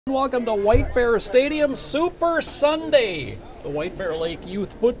Welcome to White Bear Stadium Super Sunday, the White Bear Lake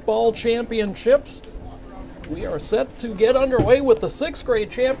Youth Football Championships. We are set to get underway with the 6th grade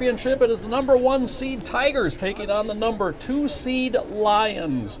championship. It is the number 1 seed Tigers taking on the number 2 seed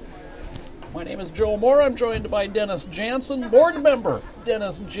Lions. My name is Joe Moore. I'm joined by Dennis Jansen, board member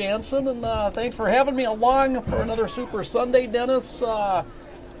Dennis Jansen, and thanks for having me along for another Super Sunday, Dennis. 4th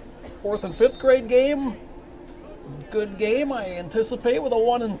and 5th grade game. Good game, I anticipate, with a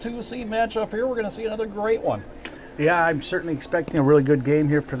 1 and 2 seed matchup here. We're going to see another great one. Yeah, I'm certainly expecting a really good game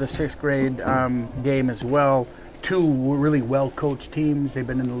here for the 6th grade game as well. 2 really well-coached teams. They've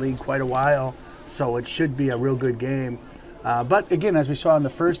been in the league quite a while, so it should be a real good game. But again, as we saw in the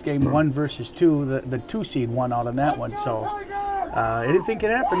first game, 1 versus 2, the 2 seed won out on that one. So anything can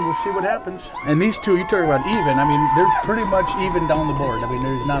happen. We'll see what happens. And these two, you talk about even. I mean, they're pretty much even down the board. I mean,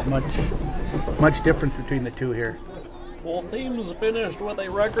 there's not much difference between the two here. Both teams finished with a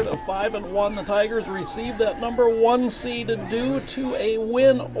record of 5-1. The Tigers received that number 1 seed due to a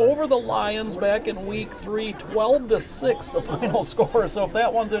win over the Lions back in week 3, 12-6, the final score. So if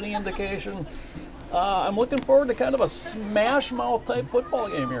that one's any indication, I'm looking forward to kind of a smash mouth type football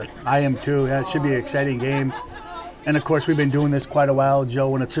game here. I am too. Yeah, it should be an exciting game. And of course, we've been doing this quite a while,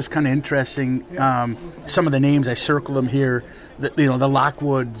 Joe, and it's just kind of interesting. Some of the names, I circle them here. The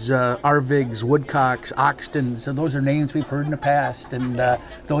Lockwoods, Arvigs, Woodcocks, Oxtons, and those are names we've heard in the past, and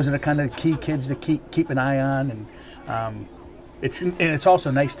those are the kind of key kids to keep an eye on. And it's also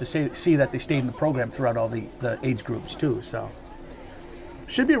nice to see that they stayed in the program throughout all the age groups too. So.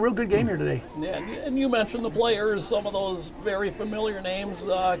 Should be a real good game here today. Yeah, and you mentioned the players, some of those very familiar names.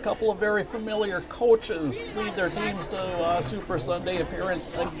 A couple of very familiar coaches lead their teams to Super Sunday appearance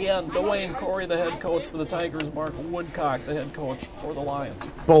again. Dwayne Corey, the head coach for the Tigers. Mark Woodcock, the head coach for the Lions.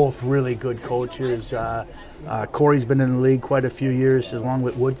 Both really good coaches. Corey's been in the league quite a few years, along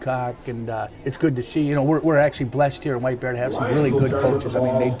with Woodcock, and it's good to see. You know, we're actually blessed here in White Bear to have some really good coaches. I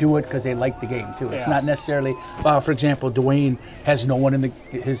mean, they do it because they like the game too. It's not necessarily, for example, Dwayne has no one in the.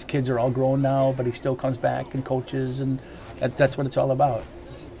 His kids are all grown now, but he still comes back and coaches, and that's what it's all about.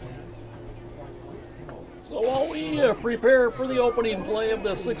 So while we prepare for the opening play of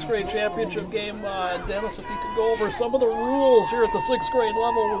the 6th grade championship game, Dennis, if you could go over some of the rules here at the 6th grade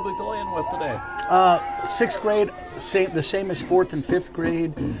level we'll be playing with today. 6th grade, the same as 4th and 5th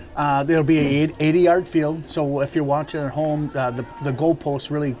grade. There'll be an 80-yard field, so if you're watching at home, the goalposts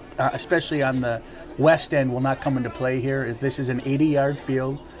really, especially on the west end, will not come into play here. This is an 80-yard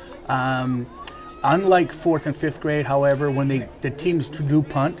field. Unlike 4th and 5th grade, however, when the teams do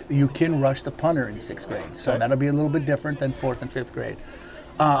punt, you can rush the punter in 6th grade. So that'll be a little bit different than 4th and 5th grade.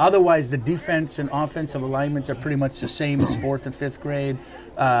 Otherwise, the defense and offensive alignments are pretty much the same as 4th and 5th grade.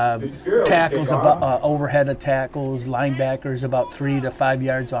 Tackles, overhead of tackles, linebackers about 3 to 5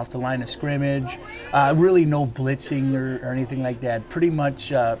 yards off the line of scrimmage. Really no blitzing or anything like that. Pretty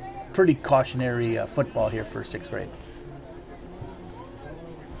much pretty cautionary football here for 6th grade.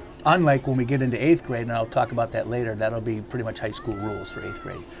 Unlike when we get into 8th grade, and I'll talk about that later, that'll be pretty much high school rules for 8th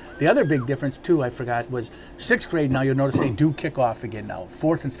grade. The other big difference, too, I forgot, was 6th grade now, you'll notice they do kick off again now.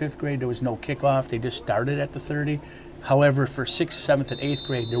 4th and 5th grade, there was no kickoff. They just started at the 30. However, for 6th, 7th, and 8th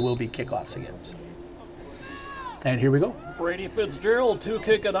grade, there will be kickoffs again. And here we go. Brady Fitzgerald to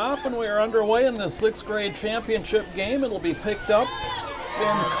kick it off, and we are underway in the 6th grade championship game. It'll be picked up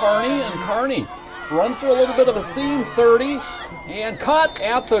Finn Carney, and Carney runs through a little bit of a seam, 30, and caught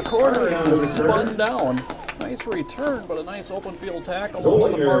at the corner and spun down. Nice return, but a nice open field tackle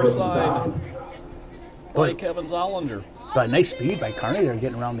on the far side by Kevin Zollinger. But nice speed by Carney there,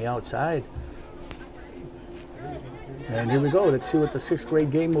 getting around the outside. And here we go. Let's see what the 6th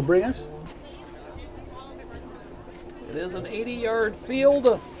grade game will bring us. It is an 80-yard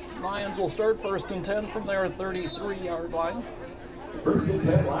field. Lions will start 1st and 10 from their 33-yard line. 1st and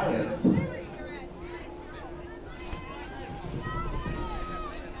 10 Lions.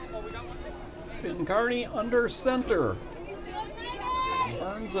 Finn Carney under center.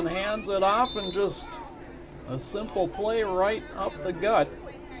 Burns and hands it off, and just a simple play right up the gut.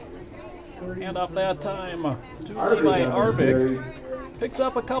 And off that time to Levi Arvig. Picks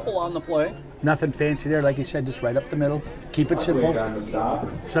up a couple on the play. Nothing fancy there, like you said, just right up the middle. Keep it simple.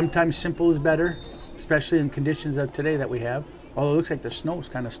 Sometimes simple is better, especially in conditions of today that we have. Although it looks like the snow is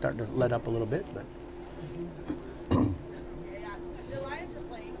kind of starting to let up a little bit, but.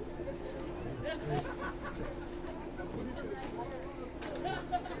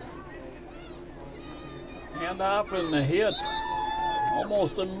 Handoff and the hit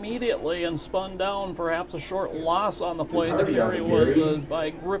almost immediately and spun down. Perhaps a short loss on the play. The carry was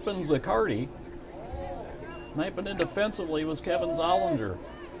by Griffin Zaccardi. Knifing in defensively was Kevin Zollinger.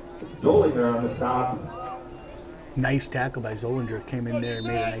 Zollinger on the stop. Nice tackle by Zollinger. Came in there and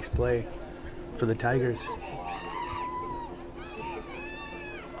made a nice play for the Tigers.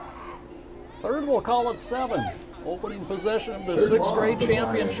 Third, we'll call it 7. Opening possession of the 6th grade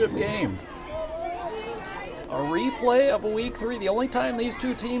championship game. A replay of week 3, the only time these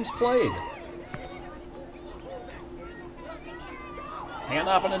two teams played.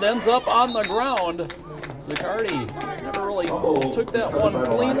 Handoff, and it ends up on the ground. Zaccardi never really took that one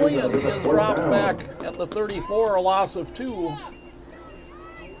cleanly, and he is dropped back at the 34, a loss of 2.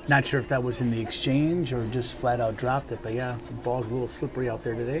 Not sure if that was in the exchange or just flat out dropped it, but yeah, the ball's a little slippery out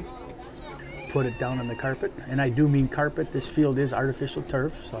there today. Put it down on the carpet, and I do mean carpet. This field is artificial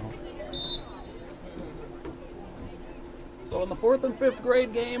turf, so. So in the 4th and 5th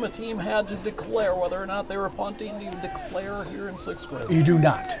grade game, a team had to declare whether or not they were punting. Do you declare here in 6th grade? You do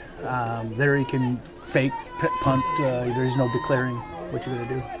not. There you can fake, punt. There's no declaring what you're going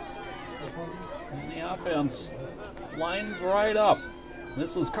to do. And the offense lines right up.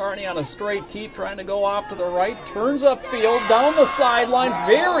 This is Kearney on a straight keep, trying to go off to the right. Turns upfield, down the sideline,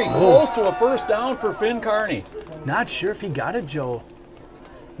 very close to a first down for Finn Kearney. Not sure if he got it, Joe.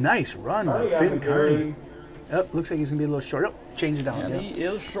 Nice run by Finn Kearney. Oh, looks like he's going to be a little short. Oh, change it down. And he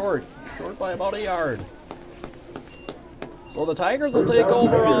is short by about a yard. So the Tigers will take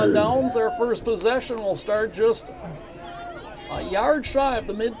over on downs. Their first possession will start just a yard shy of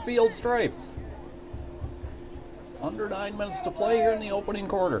the midfield stripe. Under 9 minutes to play here in the opening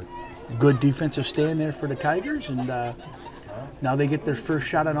quarter. Good defensive stand there for the Tigers, and now they get their first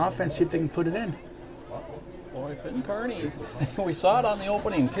shot on offense, see if they can put it in. Boy, Finn Kearney, we saw it on the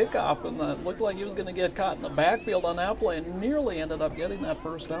opening kickoff, and it looked like he was going to get caught in the backfield on that play, and nearly ended up getting that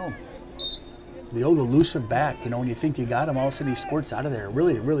first down. The old elusive back, you know, when you think you got him, all of a sudden he squirts out of there.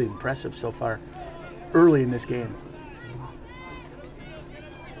 Really, really impressive so far early in this game.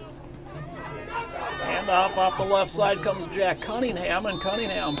 Handoff off the left side comes Jack Cunningham, and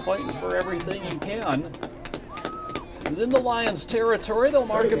Cunningham fighting for everything he can. He's into Lions territory. They'll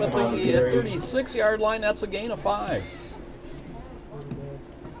mark him at the 36-yard line. That's a gain of 5.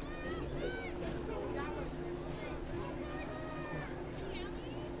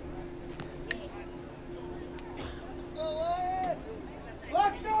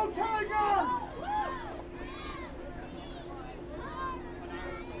 Let's go, Tigers!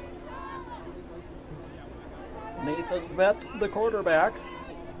 Nathan Vett, the quarterback.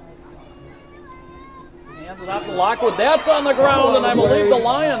 Hands it off to Lockwood. That's on the ground, and I believe the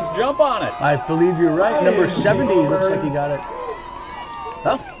Lions jump on it. I believe you're right. Number 70 looks like he got it.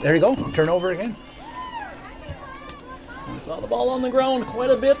 Oh, there you go. Turnover again. We saw the ball on the ground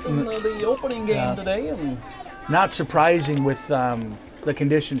quite a bit in the opening game today. And not surprising with the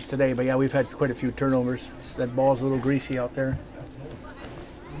conditions today, but yeah, we've had quite a few turnovers. That ball's a little greasy out there.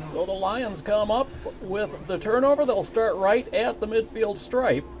 So the Lions come up with the turnover. They'll start right at the midfield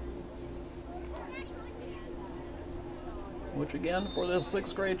stripe, which again for this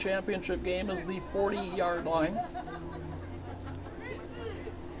 6th grade championship game is the 40-yard line.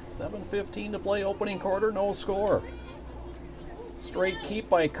 7:15 to play, opening quarter, no score. Straight keep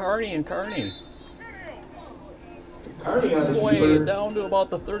by Kearney, and Kearney sneaks his way down to about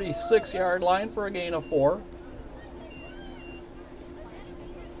the 36-yard line for a gain of 4.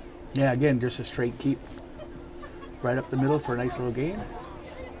 Yeah, again, just a straight keep right up the middle for a nice little gain.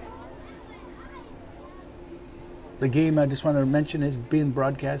 The game, I just want to mention, is being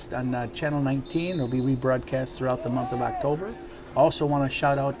broadcast on Channel 19. It'll be rebroadcast throughout the month of October. Also want to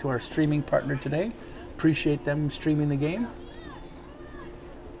shout out to our streaming partner today. Appreciate them streaming the game.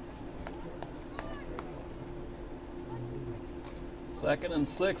 Second and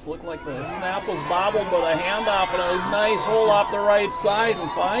 6, looked like the snap was bobbled, but a handoff and a nice hole off the right side,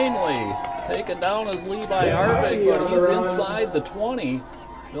 and finally taken down as Levi Arvig, but he's inside the 20.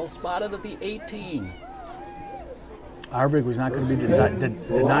 They'll spot it at the 18. Arvig was not going to be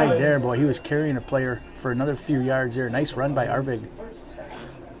denied there. Boy, he was carrying a player for another few yards there. Nice run by Arvig.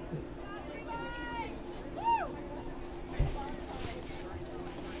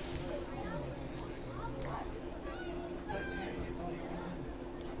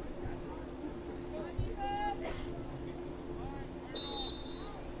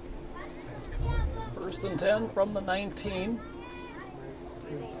 First and 10 from the 19.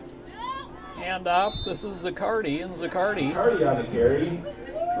 Handoff. This is Zaccardi, and Zaccardi on the carry.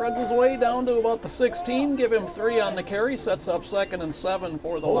 threads his way down to about the 16. Give him 3 on the carry. Sets up 2nd and 7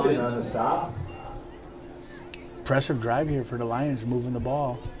 for the Holding on the Lions. stop. Impressive drive here for the Lions, moving the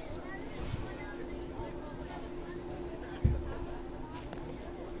ball.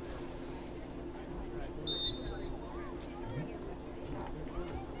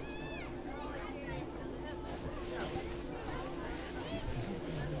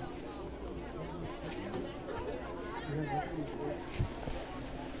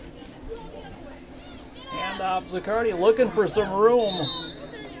 off Zaccardi, looking for some room.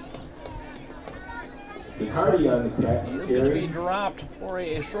 Zaccardi on the catch. He is going to be dropped for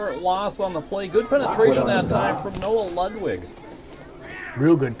a short loss on the play. Good penetration that time from Noah Ludwig.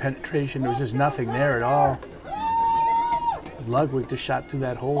 Real good penetration. There was just nothing there at all. Ludwig just shot through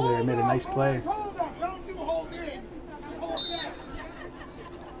that hole there and made a nice play. Hold up, don't you hold in. Hold back.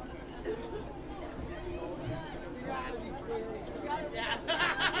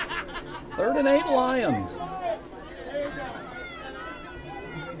 3rd and 8 Lions.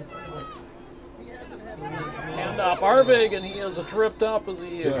 Hand off Arvig, and he is tripped up as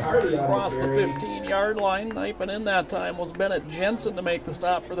he crossed the 15-yard line. Knifing in that time was Bennett Jensen to make the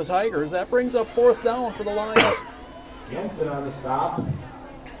stop for the Tigers. That brings up 4th down for the Lions. Jensen on the stop.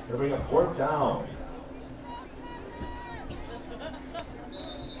 They'll bring up 4th down.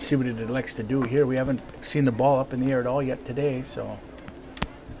 See what it elects to do here. We haven't seen the ball up in the air at all yet today, so.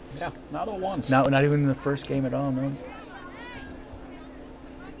 Yeah, not a once. Not even in the first game at all, no.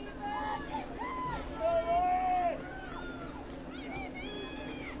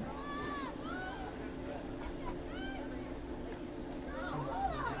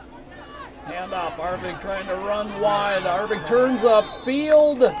 Handoff, Arvig trying to run wide. Arvig turns up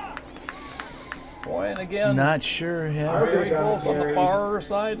field. Boy, and again, Not sure. Yeah. very close on the far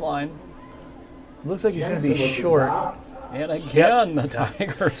sideline. Looks like he's going to be short. And again, the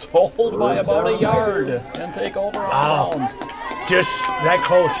Tigers hold by about a yard and take over on bounds. Just that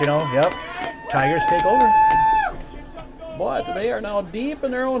close, you know. Yep. Tigers take over. But they are now deep in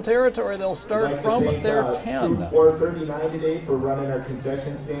their own territory. They'll start from their 10. 4:39 today for running our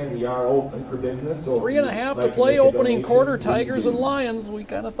concession stand. We are open for business. So 3.5 to play, opening quarter. Tigers and Lions. We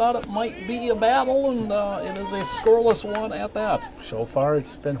kind of thought it might be a battle, and it is a scoreless one at that. So far,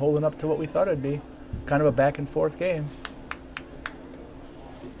 it's been holding up to what we thought it'd be. Kind of a back and forth game.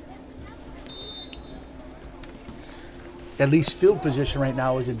 At least field position right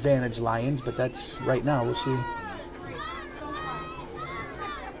now is advantage Lions, but that's right now. We'll see.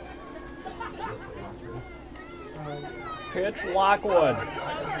 Pitch, Lockwood.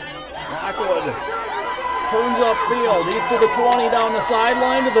 Lockwood turns upfield. He's to the 20, down the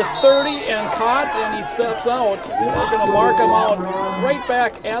sideline to the 30, and caught, and he steps out. They're going to mark him out right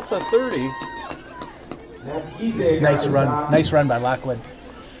back at the 30. Nice run. Nice run by Lockwood.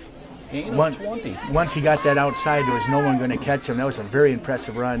 Gain of 20. Once he got that outside, there was no one going to catch him. That was a very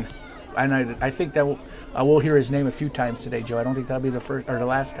impressive run. And I think that I will hear his name a few times today, Joe. I don't think that'll be the first or the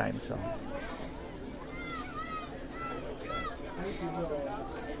last time. So.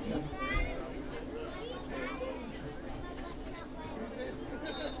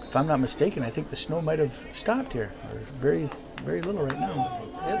 If I'm not mistaken, I think the snow might have stopped here. Or very, very little right now.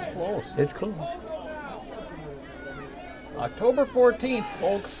 It's close. It's close. October 14th,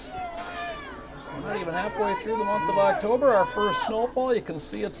 folks. We're not even halfway through the month of October. Our first snowfall. You can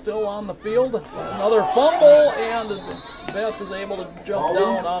see it still on the field. Another fumble, and Beth is able to jump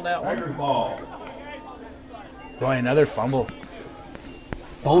down on that one. Boy, another fumble.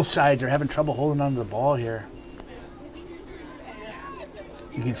 Both sides are having trouble holding on to the ball here.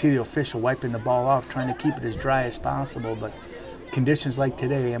 You can see the official wiping the ball off, trying to keep it as dry as possible, but conditions like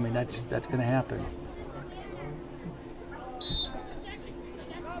today, I mean, that's going to happen.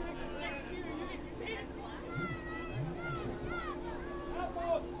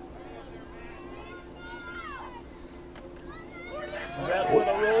 Beth with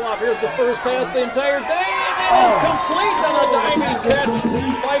a roll off. Here's the first pass the entire day, and it is complete on a diving catch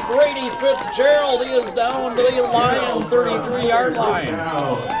by Grady Fitzgerald. He is down to the Lion 33-yard line.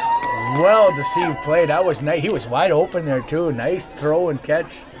 Well deceived play. That was nice. He was wide open there too. Nice throw and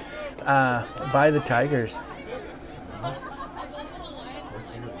catch by the Tigers.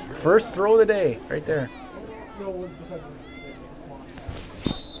 First throw of the day, right there.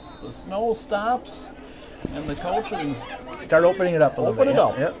 The snow stops, and the coaches start opening it up a little bit. Open it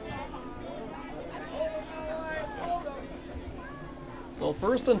up. Yep. So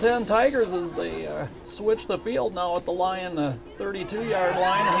 1st and 10 Tigers as they switch the field now at the Lion 32-yard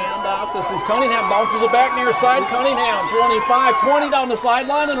line. Handoff. This is Cunningham. Bounces it back near side. Cunningham, 25, 20 down the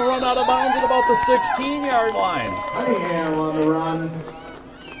sideline and run out of bounds at about the 16-yard line. Cunningham on the run.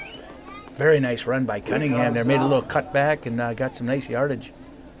 Very nice run by Cunningham there. Made a little cut back and got some nice yardage.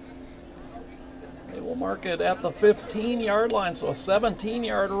 They will mark it at the 15-yard line, so a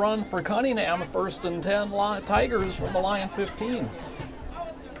 17-yard run for Cunningham. 1st and 10 Tigers from the Lion 15.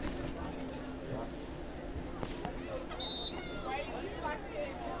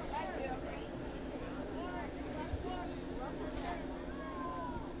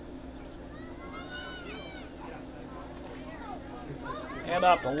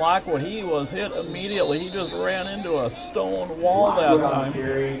 Handoff to Lockwood. He was hit immediately. He just ran into a stone wall that time.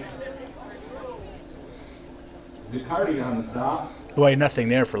 Zicardi on the stop. Boy, nothing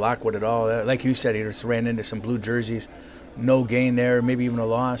there for Lockwood at all. Like you said, he just ran into some blue jerseys. No gain there, maybe even a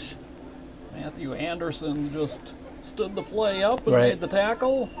loss. Matthew Anderson just stood the play up and Right. made the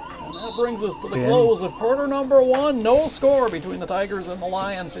tackle. And that brings us to the close of quarter number 1. No score between the Tigers and the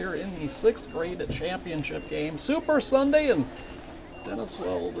Lions here in the 6th grade championship game. Super Sunday, and Dennis,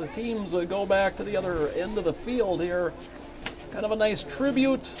 the teams go back to the other end of the field here. Kind of a nice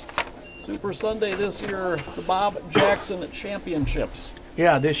tribute. Super Sunday this year, the Bob Jackson Championships.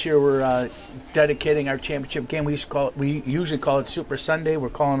 Yeah, this year we're dedicating our championship game. We usually call it Super Sunday. We're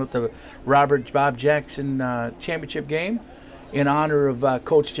calling it the Robert Bob Jackson Championship game in honor of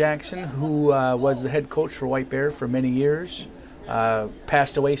Coach Jackson, who was the head coach for White Bear for many years.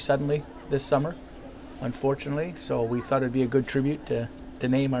 Passed away suddenly this summer, unfortunately. So we thought it'd be a good tribute to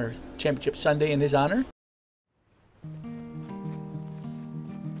name our Championship Sunday in his honor.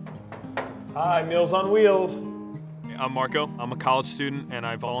 Hi, Meals on Wheels. I'm Marco. I'm a college student and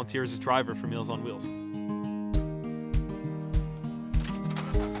I volunteer as a driver for Meals on Wheels.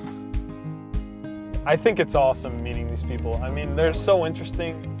 I think it's awesome meeting these people. I mean, they're so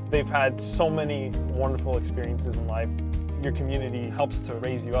interesting. They've had so many wonderful experiences in life. Your community helps to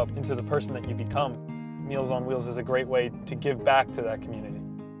raise you up into the person that you become. Meals on Wheels is a great way to give back to that community.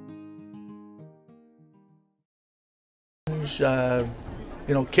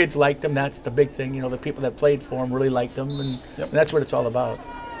 You know, kids liked them. That's the big thing. You know, the people that played for them really liked them, and that's what it's all about.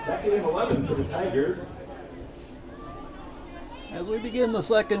 2nd and 11 for the Tigers. As we begin the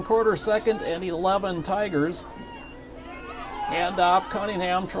second quarter, 2nd and 11 Tigers. Handoff,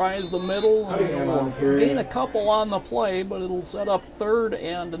 Cunningham tries the middle. Cunningham on the carry. Gain a couple on the play, but it'll set up 3rd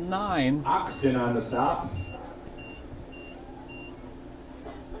and 9. Oxton on the stop.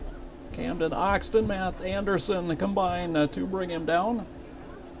 Camden Oxton, Matt Anderson combine to bring him down.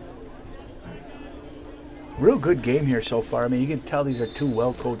 Real good game here so far. I mean, you can tell these are two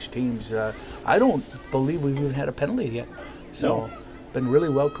well-coached teams. I don't believe we've even had a penalty yet. So, been really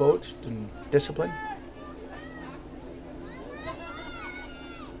well-coached and disciplined.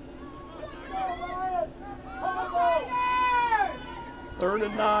 Third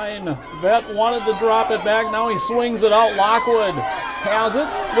and 9. Vet wanted to drop it back. Now he swings it out. Lockwood has it.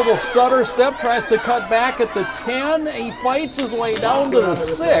 Little stutter step. Tries to cut back at the 10. He fights his way down to the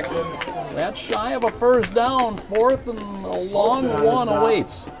 6. That's shy of a first down. 4th and a long one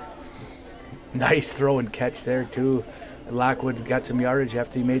awaits. Nice throw and catch there, too. Lockwood got some yardage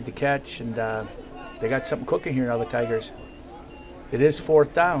after he made the catch, and they got something cooking here now, the Tigers. It is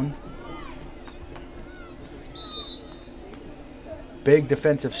 4th down. Big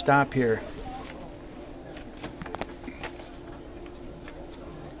defensive stop here.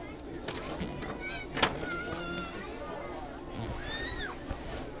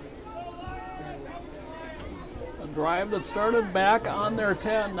 A drive that started back on their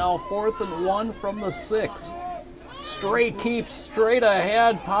 10. Now 4th and 1 from the 6. Straight keeps straight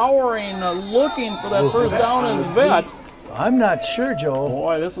ahead, powering, looking for that first down is Vet. I'm not sure, Joe.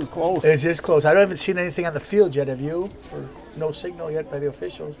 Boy, this is close. It is close. I haven't seen anything on the field yet, have you? For no signal yet by the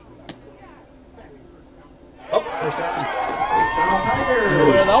officials. Oh, first down.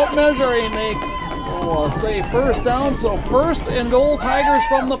 Without measuring, they will say first down, so 1st and goal, Tigers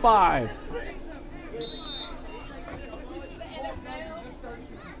from the 5.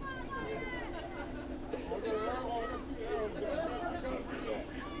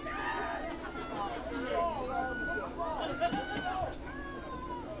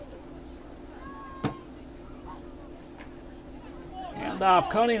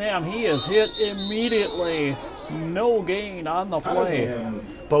 Off Cunningham, he is hit immediately. No gain on the play.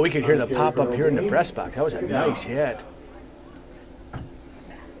 But we could hear the pop up here in the press box. That was a nice hit.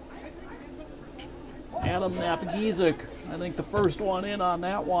 Adam Napagizik, I think the first one in on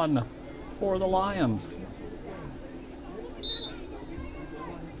that one for the Lions.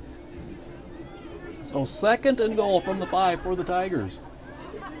 So 2nd and goal from the 5 for the Tigers.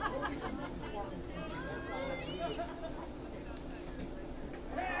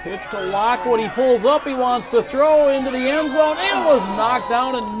 Pitch to Lockwood, he pulls up, he wants to throw into the end zone. It was knocked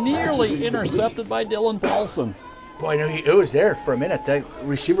down and nearly intercepted by Dylan Paulson. Boy, no, it was there for a minute. That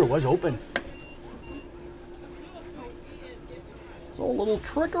receiver was open. So a little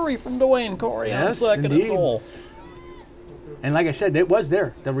trickery from Dwayne Corey on Yes, 2nd indeed. and goal. And like I said, it was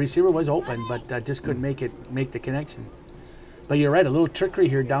there. The receiver was open, but just couldn't make the connection. But you're right, a little trickery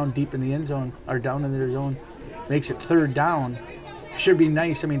here down deep in the end zone, or down in their zone. Makes it 3rd down. Should be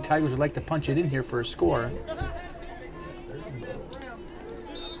nice. I mean, Tigers would like to punch it in here for a score.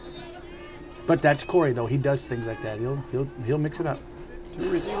 But that's Corey, though. He does things like that. He'll mix it up.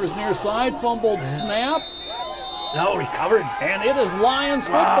 Two receivers near side, fumbled snap. No, recovered. And it is Lions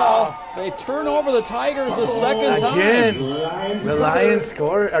football. They turn over the Tigers a second time. Again, the Lions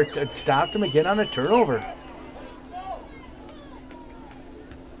score or stopped them again on a turnover.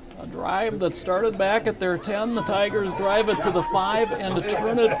 A drive that started back at their 10. The Tigers drive it to the 5 and to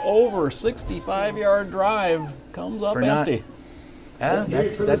turn it over. 65-yard drive comes up empty. Yeah,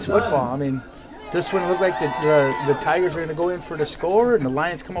 that's football. I mean, this one looked like the Tigers are going to go in for the score, and the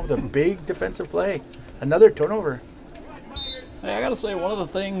Lions come up with a big defensive play. Another turnover. Hey, I got to say, one of the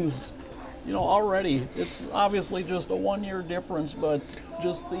things, already, it's obviously just a one-year difference, but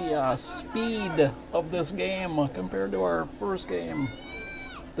just the speed of this game compared to our first game,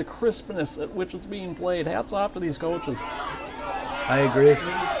 the crispness at which it's being played, hats off to these coaches. I agree.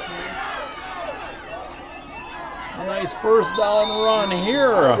 A nice first down run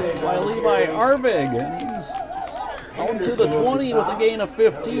here by Levi Arvig, and he's out to the 20 with a gain of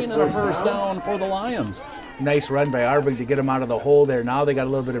 15 and a first down for the Lions. Nice run by Arvig to get him out of the hole there. Now they got a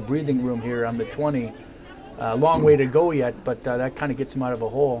little bit of breathing room here on the 20. Long way to go yet, but that kind of gets him out of a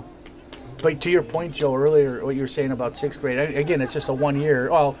hole. But to your point, Joe, earlier, what you were saying about 6th grade, again, it's just a 1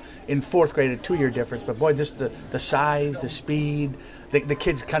 year. Well, in 4th grade, a 2-year difference. But boy, just the size, the speed, the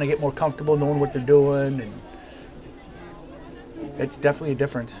kids kind of get more comfortable knowing what they're doing. And it's definitely a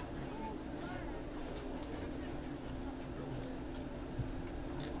difference.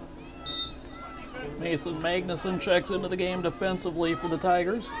 Mason Magnuson checks into the game defensively for the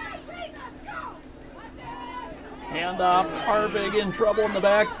Tigers. Handoff, Arvig in trouble in the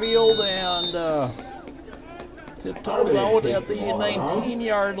backfield and tiptoes out at the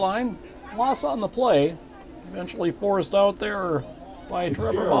 19-yard line. Loss on the play, eventually forced out there by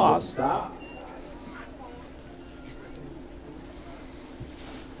Trevor Moss.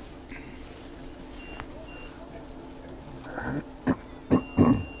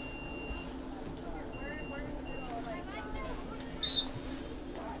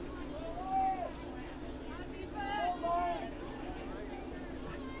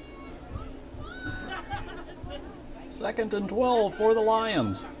 Second and 12 for the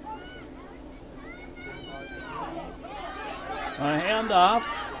Lions. A handoff.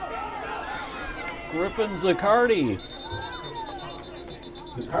 Griffin Zaccardi.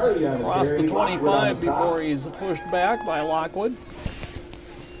 Across the 25 before he's pushed back by Lockwood.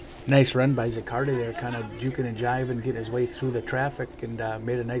 Nice run by Zaccardi there, kind of juking and jiving, getting his way through the traffic, and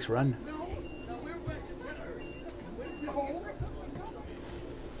made a nice run.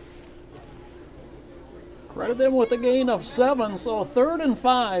 Credit him with a gain of 7, so 3rd and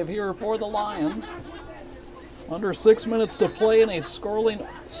 5 here for the Lions. Under 6 minutes to play in a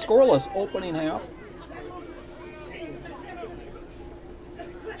scoreless opening half.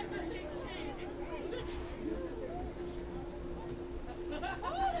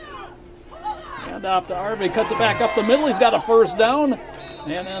 And off to Arvig, cuts it back up the middle. He's got a first down,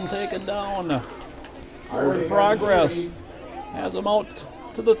 and then taken down. Forward progress has him out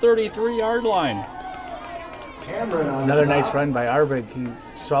to the 33-yard line. Another nice run by Arvig. He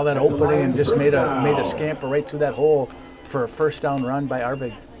saw that opening and just made a scamper right through that hole for a first down run by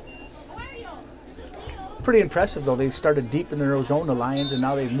Arvig. Pretty impressive, though. They started deep in their zone, the Lions, and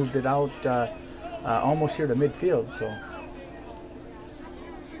now they've moved it out almost here to midfield. So.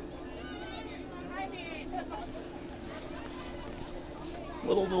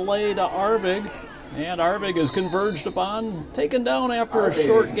 Little delay to Arvig, and Arvig is converged upon, taken down after a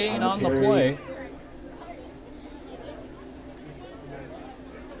short gain on the play.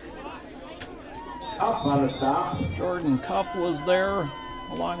 Cuff on the stop. Jordan Cuff was there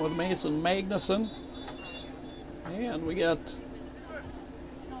along with Mason Magnuson. And we get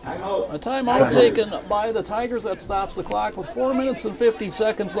a timeout taken by the Tigers. That stops the clock with 4 minutes and 50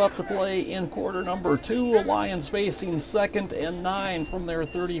 seconds left to play in quarter number 2. Lions facing 2nd and 9 from their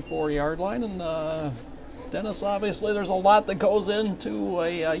 34-yard line. And Dennis, obviously there's a lot that goes into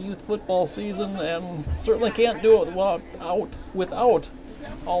a youth football season, and certainly can't do it without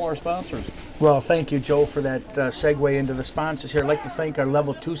all our sponsors. Well, thank you, Joe, for that segue into the sponsors here. I'd like to thank our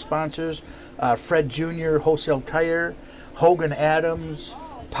Level 2 sponsors, Fred Jr., Wholesale Tire, Hogan Adams,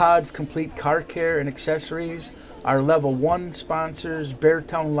 Pods Complete Car Care and Accessories, our Level 1 sponsors,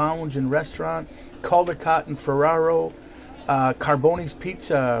 Beartown Lounge and Restaurant, Caldecott and Ferraro, Carboni's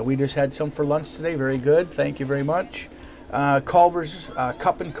Pizza. We just had some for lunch today. Very good. Thank you very much. Culver's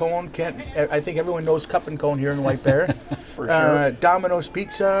Cup and Cone. I think everyone knows Cup and Cone here in White Bear. For sure. Domino's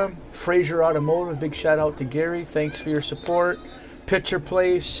Pizza, Fraser Automotive. Big shout out to Gary. Thanks for your support. Pitcher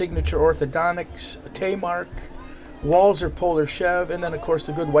Place, Signature Orthodontics, Taymark, Walzer Polar Chev, and then of course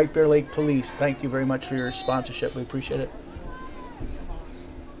the good White Bear Lake Police. Thank you very much for your sponsorship. We appreciate it.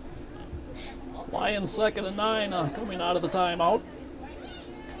 Lions 2nd and 9 coming out of the timeout.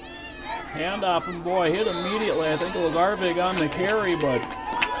 Handoff, and boy, hit immediately. I think it was Arvig on the carry, but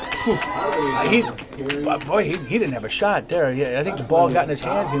he didn't have a shot there. Yeah, I think the ball got in his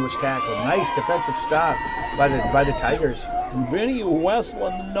hands and he was tackled. Nice defensive stop by the Tigers. Vinny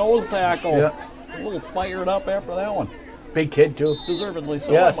Westland, the nose tackle. Yeah. A little fired up after that one. Big kid, too. Deservedly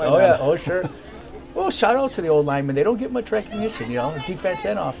so. Yes, oh yeah, oh sure. Well, shout out to the old linemen. They don't get much recognition, you know, defense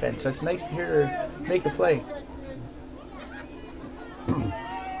and offense. So it's nice to hear her make a play.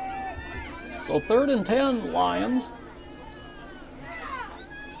 So 3rd and 10, Lions.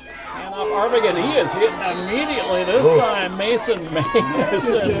 And off Arvigan, he is hitting immediately. This time, Mason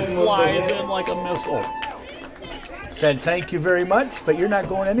flies in like a missile. Said thank you very much, but you're not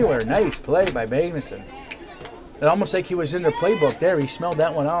going anywhere. Nice play by Mason. It almost like he was in their playbook there. He smelled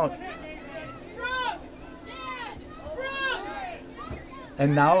that one out.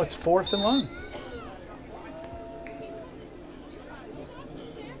 And now it's 4th and 1.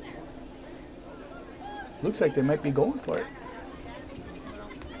 Looks like they might be going for it.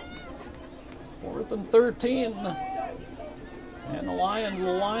 4th and 13. And the Lions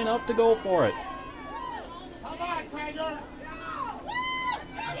will line up to go for it.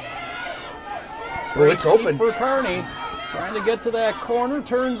 Straight it's open for Kearney. Trying to get to that corner,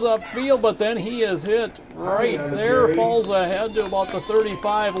 turns upfield, but then he is hit right there, falls ahead to about the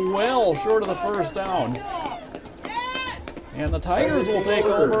 35, well short of the first down. And the Tigers will take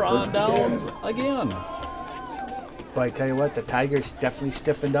over on downs again. But I tell you what, the Tigers definitely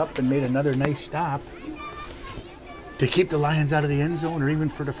stiffened up and made another nice stop to keep the Lions out of the end zone or even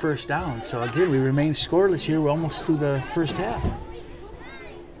for the first down. So again, we remain scoreless here. We're almost through the first half.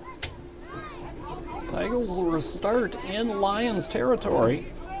 Tigers will start in Lions territory.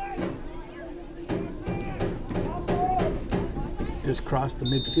 Just crossed the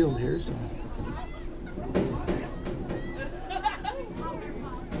midfield here, so.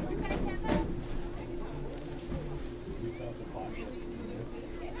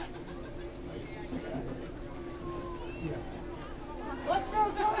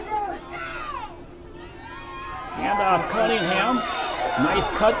 Handoff Cunningham. Nice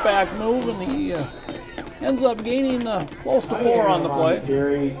cutback move, and he ends up gaining close to 4 on the play.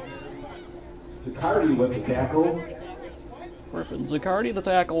 Zaccardi with the tackle. Griffin Zaccardi, the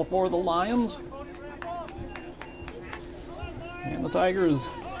tackle for the Lions. And the Tigers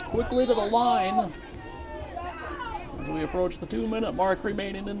quickly to the line as we approach the 2-minute mark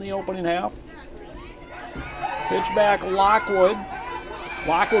remaining in the opening half. Pitch back Lockwood.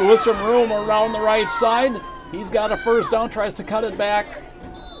 Lockwood with some room around the right side. He's got a first down, tries to cut it back.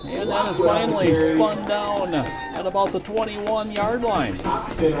 And that is finally spun down at about the 21-yard line.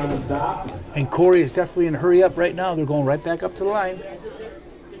 And Corey is definitely in a hurry up right now. They're going right back up to the line.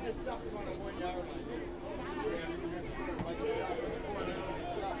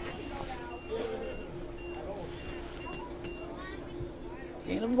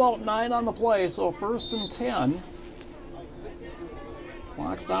 Gain of about 9 on the play, so 1st and 10.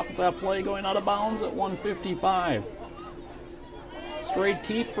 Clock stopped with that play going out of bounds at 1:55. Straight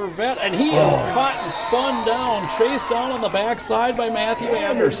keep for Vet, and he is caught and spun down, chased down on the backside by Matthew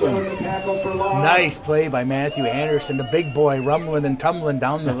Anderson. Nice play by Matthew Anderson, the big boy rumbling and tumbling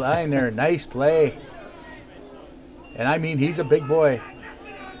down the line there. Nice play. And I mean, he's a big boy.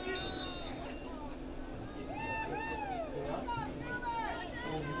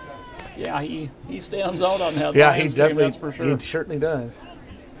 Yeah, he stands out on that. Yeah, Lions he definitely, team, that's for sure. he certainly does.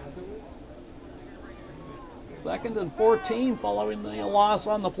 2nd and 14 following the loss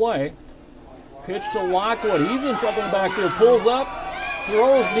on the play. Pitch to Lockwood. He's in trouble in the backfield. Pulls up,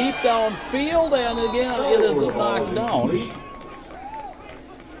 throws deep downfield, and again it is knocked down.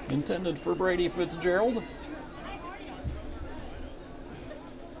 Intended for Brady Fitzgerald.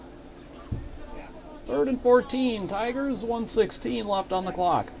 3rd and 14. Tigers, 1:16 left on the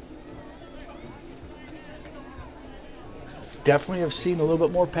clock. Definitely have seen a little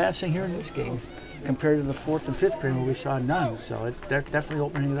bit more passing here in this game compared to the 4th and 5th grade where we saw none. So they're definitely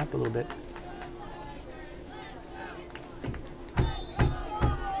opening it up a little bit.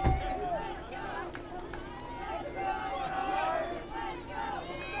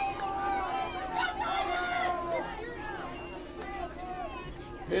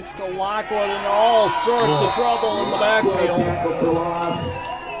 Pitch to Lockwood in all sorts of trouble in the backfield.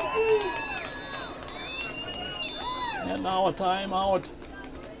 And now a timeout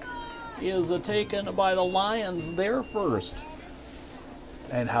is taken by the Lions, their first.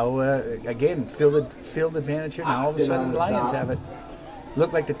 And how, again, field advantage here. Now all of a sudden, Lions have it.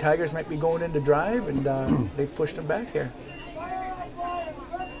 Looked like the Tigers might be going into drive, and they've pushed them back here.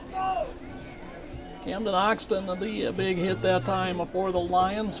 Camden Oxton, the big hit that time for the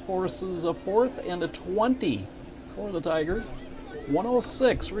Lions, forces a 4th and a 20 for the Tigers.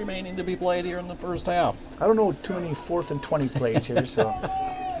 1:06 remaining to be played here in the first half. I don't know too many 4th and 20 plays here, so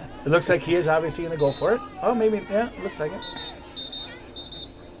it looks like he is obviously going to go for it. Oh, maybe, yeah, it looks like it.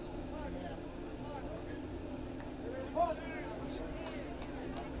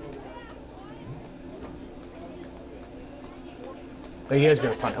 But he is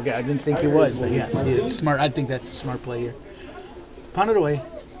going to punt. Okay, I didn't think he was, but yes, it's smart. I think that's a smart play here. Punt it away.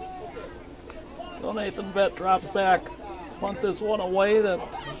 So Nathan Vett drops back. Punt this one away. That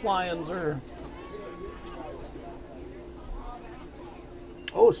Lions are.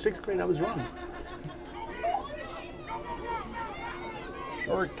 Oh, 6th grade, I was wrong.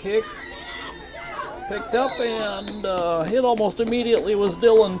 Short kick. Picked up and hit almost immediately was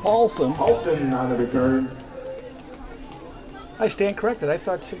Dylan Paulson. Paulson on the return. I stand corrected. I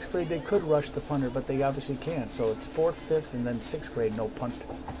thought 6th grade they could rush the punter, but they obviously can't. So it's 4th, 5th, and then 6th grade, no punt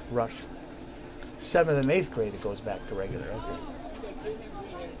rush. 7th and 8th grade, it goes back to regular. Okay.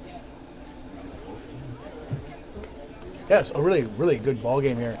 Yes, a really, really good ball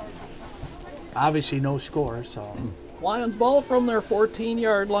game here. Obviously, no score, so. Lions ball from their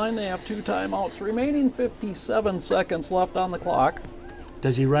 14-yard line. They have 2 timeouts remaining. 57 seconds left on the clock.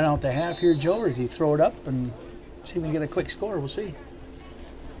 Does he run out the half here, Joe, or does he throw it up and see if we can get a quick score? We'll see.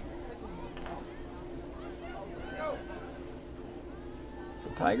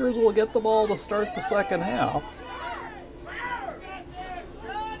 The Tigers will get the ball to start the second half.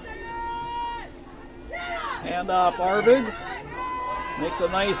 Hand off Arvig. Makes a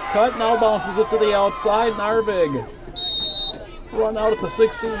nice cut, now bounces it to the outside, and Arvig run out at the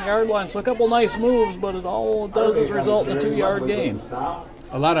 16-yard line. So a couple nice moves, but all it does is result in a 2-yard gain.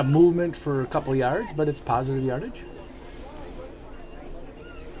 A lot of movement for a couple yards, but it's positive yardage.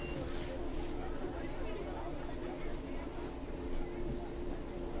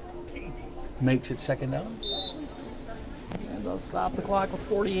 Makes it second down. And they'll stop the clock with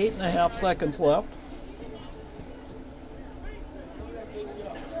 48.5 seconds left.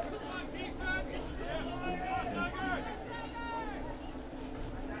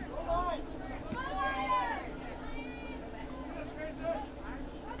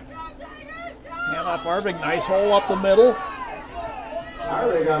 Hand off Arvig, nice hole up the middle.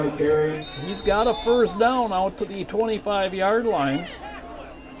 Arvig on the carry. He's got a first down out to the 25-yard line.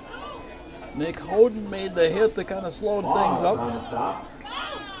 Nick Hoden made the hit that kind of slowed things up. On the stop.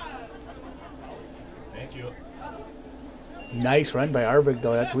 Thank you. Nice run by Arvig,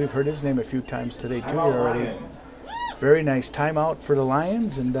 though. We've heard his name a few times today, too, here already. Very nice timeout for the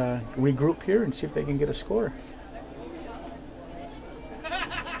Lions, and regroup here and see if they can get a score.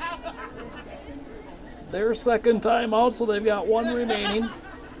 Their second timeout, so they've got 1 remaining.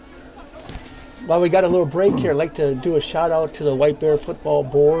 While we got a little break here, I'd like to do a shout out to the White Bear Football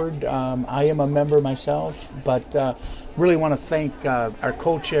Board. I am a member myself, but really want to thank our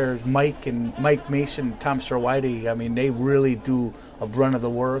co-chairs, Mike Mason, and Tom Sorwide. I mean, they really do a brunt of the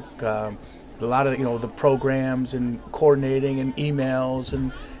work. A lot of, the programs and coordinating and emails,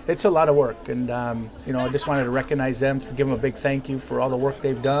 and it's a lot of work. And, I just wanted to recognize them, to give them a big thank you for all the work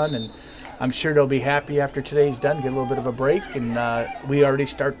they've done. And I'm sure they'll be happy after today's done, get a little bit of a break, and we already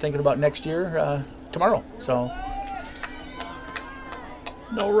start thinking about next year tomorrow. So,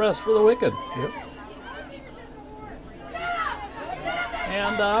 no rest for the wicked. Yep.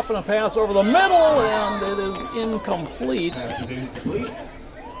 Hand off and a pass over the middle, and it is incomplete.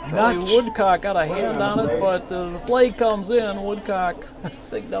 Charlie Woodcock got a hand on it, but the flag comes in. Woodcock,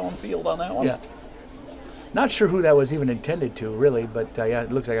 think downfield on that one. Yeah. Not sure who that was even intended to, really, but yeah,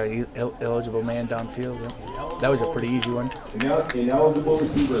 it looks like an eligible man downfield. Yeah. That was a pretty easy one. Ineligible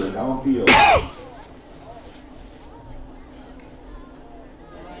receiver downfield.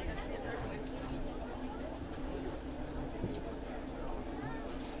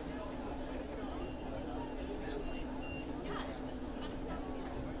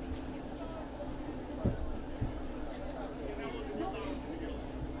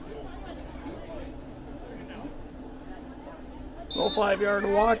 So 5-yard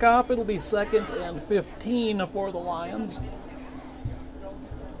walk-off. It'll be 2nd and 15 for the Lions.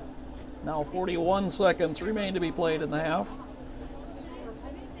 Now 41 seconds remain to be played in the half.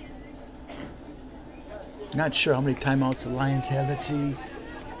 Not sure how many timeouts the Lions have. Let's see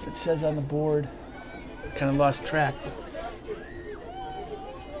if it says on the board. Kind of lost track.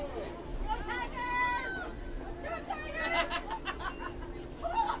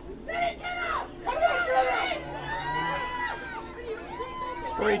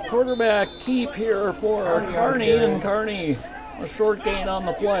 Straight quarterback keep here for Kearney, and Kearney a short gain on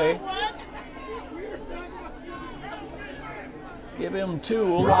the play. Give him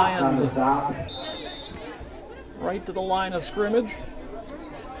 2. Lions right to the line of scrimmage.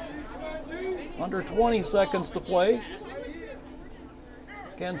 Under 20 seconds to play.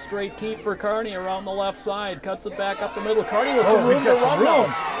 Again, straight keep for Kearney around the left side. Cuts it back up the middle. Kearney with some room to run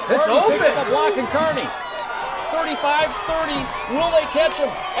now. It's open. Pick up a block in Kearney. 35, 30. Will they catch him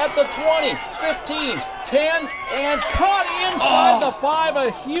at the 20, 15, 10, and caught inside the 5.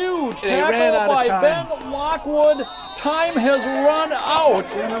 A huge tackle by Ben Lockwood. Time has run out,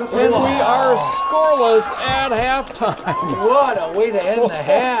 and we are scoreless at halftime. What a way to end the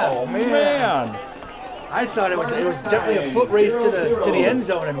half. Oh, man. I thought it was definitely a foot race to the end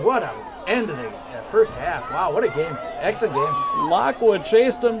zone, and what a end of the first half. Wow, what a game. Excellent game. Lockwood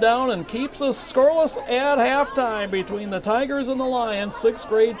chased him down and keeps us scoreless at halftime between the Tigers and the Lions. 6th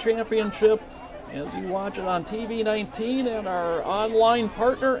grade championship as you watch it on TV 19 and our online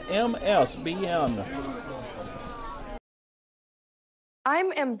partner MSBN.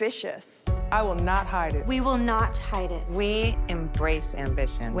 I'm ambitious. I will not hide it. We will not hide it. We embrace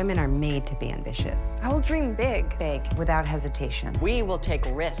ambition. Women are made to be ambitious. I will dream big. Big, without hesitation. We will take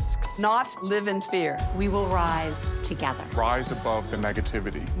risks. Not live in fear. We will rise together. Rise above the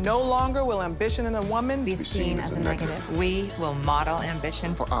negativity. No longer will ambition in a woman Be seen as a negative. We will model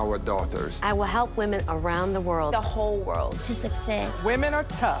ambition For our daughters. I will help women around the world, The whole world. to succeed. Women are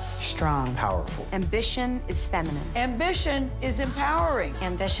tough. Strong. Powerful. Ambition is feminine. Ambition is empowering.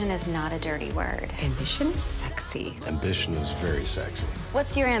 Ambition is not a dirty word. Ambition is sexy. Ambition is very sexy.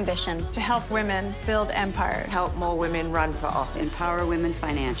 What's your ambition? To help women build empires. Help more women run for office. Empower women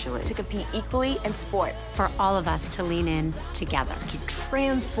financially. To compete equally in sports. For all of us to lean in together. To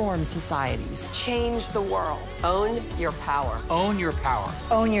transform societies. Change the world. Own your power. Own your power.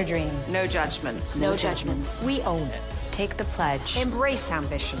 Own your dreams. No judgments. No judgments. We own it. Take the pledge. Embrace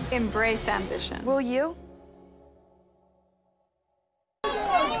ambition. Embrace ambition. Will you?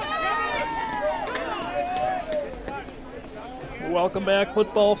 Welcome back,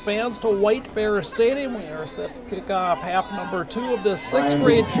 football fans, to White Bear Stadium. We are set to kick off half number 2 of this 6th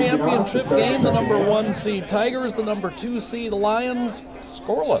grade championship game. The number 1 seed Tigers, the number 2 seed Lions,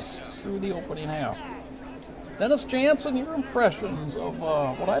 scoreless through the opening half. Dennis Jansen, your impressions of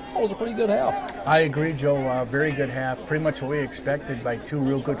what I thought was a pretty good half. I agree, Joe. Very good half. Pretty much what we expected by 2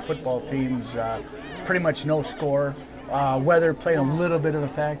 real good football teams. Pretty much no score. Weather played a little bit of a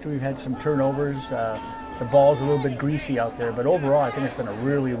factor. We've had some turnovers. The ball's a little bit greasy out there, but overall I think it's been a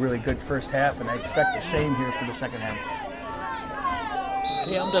really, really good first half, and I expect the same here for the second half.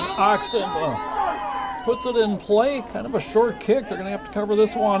 Camden Oxton puts it in play, kind of a short kick. They're going to have to cover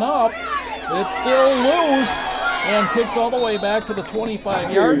this one up. It's still loose and kicks all the way back to the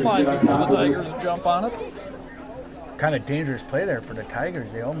 25-yard line before the Tigers jump on it. Kind of dangerous play there for the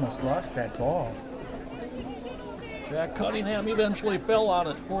Tigers. They almost lost that ball. Jack Cunningham eventually fell on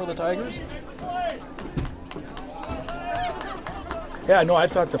it for the Tigers. Yeah, no, I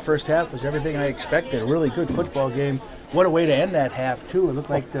thought the first half was everything I expected. A really good football game. What a way to end that half, too. It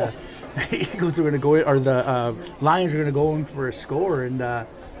looked like the Eagles were going to go, or the Lions were going to go in for a score, and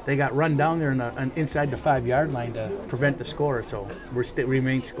they got run down there inside the 5-yard line to prevent the score, so we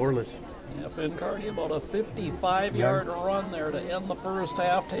remain scoreless. Yeah, Finn Kearney, about a 55-yard run there to end the first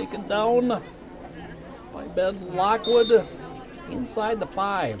half, taken down by Ben Lockwood inside the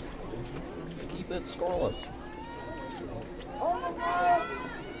 5 to keep it scoreless.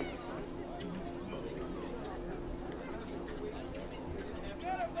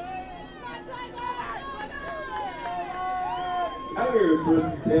 Tigers first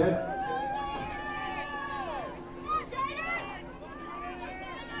and 10.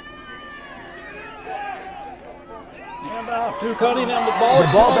 And off to Cunningham, the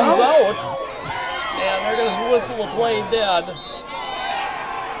ball comes out. And they're going to whistle the play dead.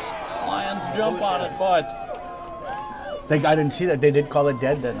 Lions jump on it, but I didn't see that. They did call it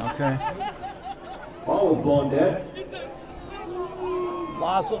dead then, okay. Ball was blown dead.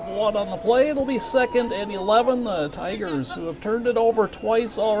 Loss of 1 on the play. It'll be 2nd and 11. The Tigers, who have turned it over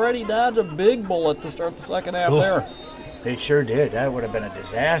twice already, dodge a big bullet to start the second half there. They sure did. That would have been a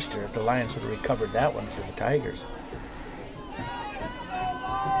disaster if the Lions would have recovered that one for the Tigers.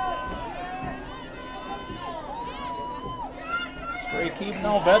 Straight keep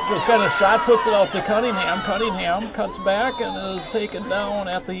now. Vet just kind of shot, puts it out to Cunningham. Cunningham cuts back and is taken down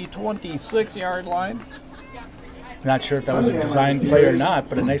at the 26-yard line. Not sure if that was a design play or not,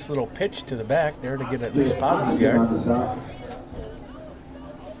 but a nice little pitch to the back there to get at least positive yard.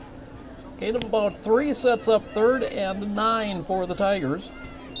 Gain of about 3 sets up 3rd and 9 for the Tigers.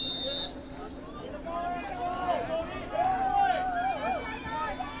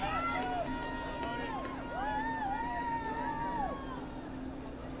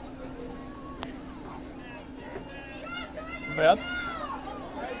 Vet.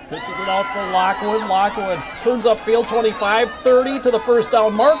 Pitches it out for Lockwood. Lockwood turns upfield 25-30 to the first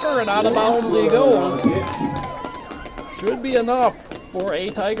down marker, and out of bounds he goes. Should be enough for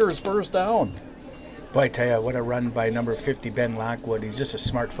a Tigers first down. Boy, I tell you, what a run by number 50, Ben Lockwood. He's just a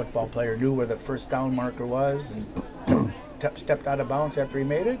smart football player, knew where the first down marker was, and stepped out of bounds after he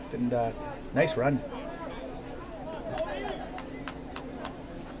made it, and nice run.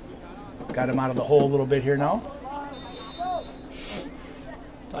 Got him out of the hole a little bit here now.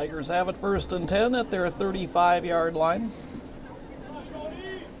 Tigers have it 1st and 10 at their 35-yard line.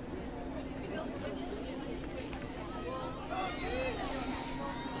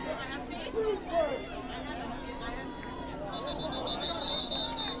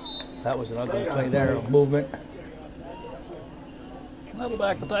 That was an ugly play there, movement. That'll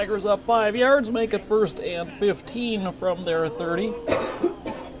back the Tigers up 5 yards, make it 1st and 15 from their 30.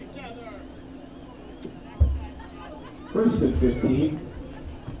 1st and 15.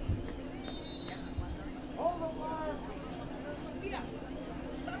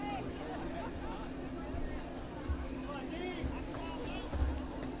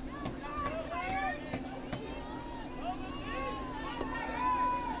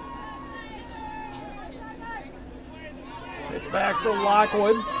 Back for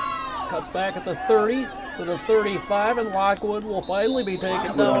Lockwood. Cuts back at the 30 to the 35, and Lockwood will finally be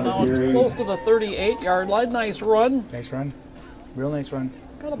taken down now close to the 38-yard line. Nice run. Nice run. Real nice run.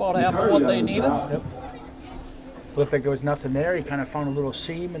 Got about half of what they needed. Yep. Looked like there was nothing there. He kind of found a little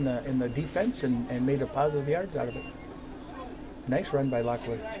seam in the defense and made a positive yards out of it. Nice run by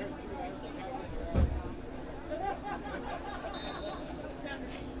Lockwood.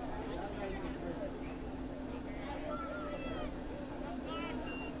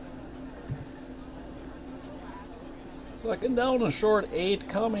 Second down, a short 8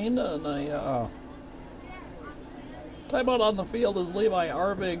 coming, and a timeout on the field as Levi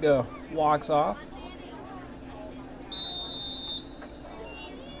Arvig walks off.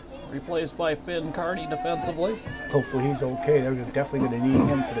 Replaced by Finn Carney defensively. Hopefully he's okay. They're definitely going to need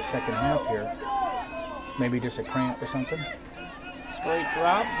him for the second half here. Maybe just a cramp or something. Straight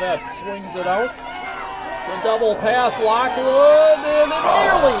drop, Vet swings it out. It's a double pass, Lockwood, and it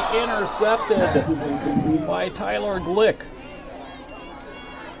nearly intercepted by Tyler Glick.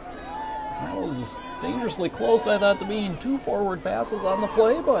 That was dangerously close, I thought, to being 2 forward passes on the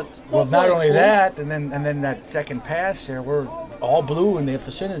play, but well, not only that, and then that second pass there, we're all blue in the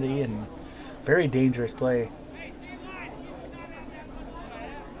vicinity, and very dangerous play.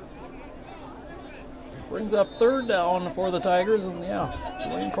 Brings up 3rd down for the Tigers, and yeah,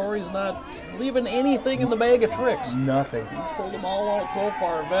 Dwayne Corey's not leaving anything in the bag of tricks. Nothing. He's pulled them all out so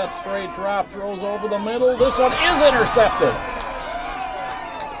far. Vet straight drop, throws over the middle. This one is intercepted.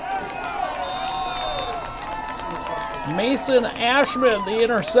 Mason Ashman, the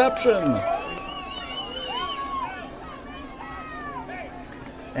interception.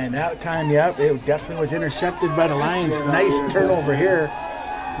 And that time, yep, it definitely was intercepted by the Lions. Nice turnover here.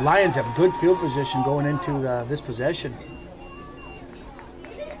 Lions have good field position going into this possession.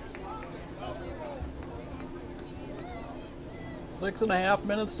 Six and a half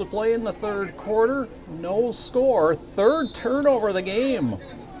minutes to play in the 3rd quarter. No score. 3rd turnover of the game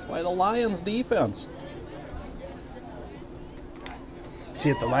by the Lions defense. See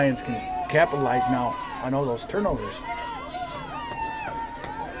if the Lions can capitalize now on all those turnovers.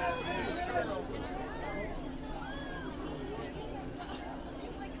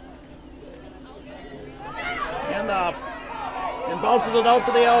 And bouncing it out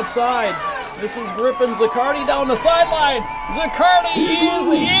to the outside. This is Griffin Zaccardi down the sideline. Zaccardi is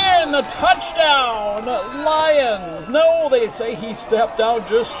in. A touchdown, Lions. No, they say he stepped out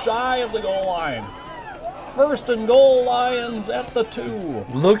just shy of the goal line. 1st and goal, Lions at the 2.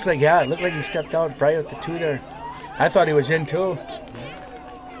 Looks like, yeah, it looked like he stepped out right at the 2 there. I thought he was in too.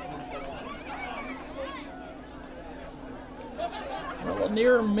 Well, a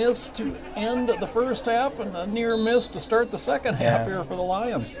near miss to end the first half and a near miss to start the second half here for the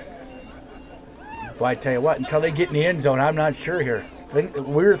Lions. Well, I tell you what, until they get in the end zone, I'm not sure here.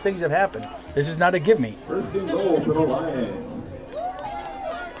 Weird things have happened. This is not a give me. 1st and goal for the Lions.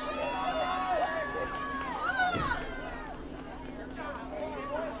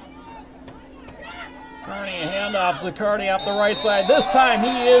 Carney, a handoff, Zaccardi off the right side. This time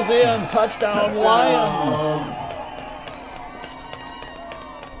he is in. Touchdown, Lions.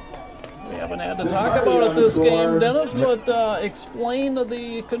 We haven't had to talk about it this game, Dennis, but explain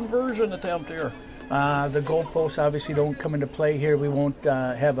the conversion attempt here. The goalposts obviously don't come into play here. We won't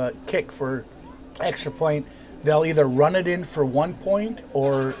have a kick for extra point. They'll either run it in for 1 point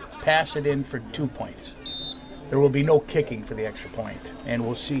or pass it in for 2 points. There will be no kicking for the extra point. And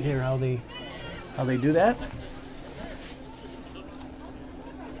we'll see here how they do that.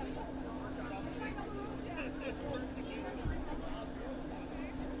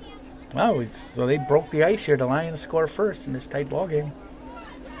 Wow, so they broke the ice here. The Lions score first in this tight ball game.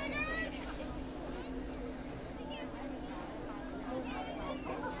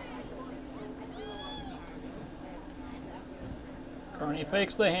 Kearney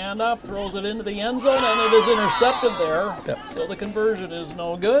fakes the handoff, throws it into the end zone, and it is intercepted there. Yep. So the conversion is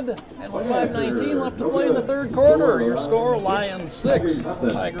no good. And with 5:19 left to play in the third quarter, your score, Lions 6,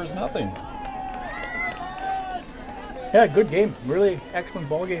 Tigers nothing. Yeah, good game. Really excellent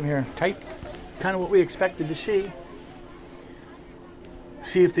ball game here. Tight, kind of what we expected to see.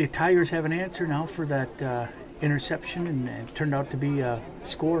 See if the Tigers have an answer now for that interception, and it turned out to be a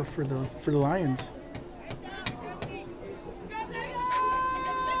score for the Lions.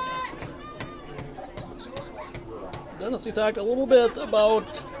 Dennis, you talked a little bit about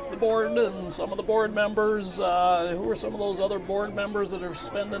the board and some of the board members. Who are some of those other board members that are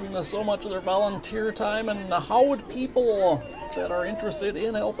spending so much of their volunteer time, and how would people that are interested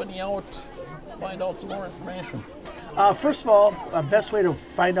in helping you out find out some more information? First of all, best way to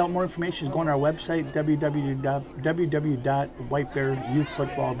find out more information is go on our website,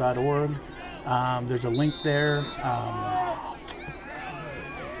 www.whitebearyouthfootball.org. There's a link there.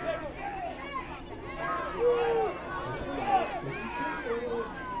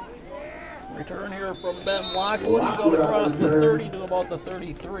 Return here from Ben Lockwood. He's out across the 30 to about the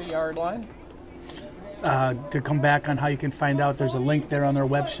 33-yard line. To come back on how you can find out, there's a link there on their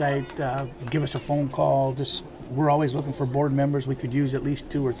website. Give us a phone call. We're always looking for board members. We could use at least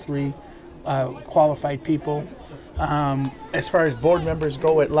 2 or 3 qualified people. As far as board members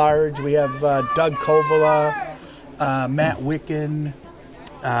go at large, we have Doug Kovala, Matt Wicken,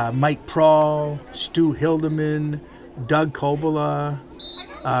 Mike Prawl, Stu Hildeman, Doug Kovala.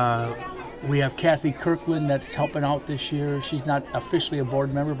 We have Kathy Kirkland that's helping out this year. She's not officially a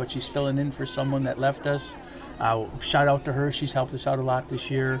board member, but she's filling in for someone that left us. Shout out to her. She's helped us out a lot this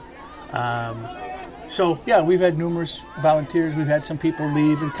year. So, yeah, we've had numerous volunteers. We've had some people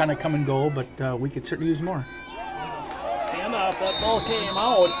leave and kind of come and go, but we could certainly use more. Handoff, that ball came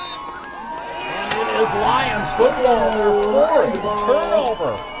out. And it is Lions football, their 4th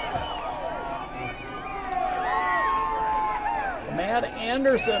turnover. Matt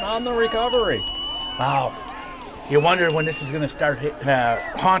Anderson on the recovery. Wow. You wonder when this is going to start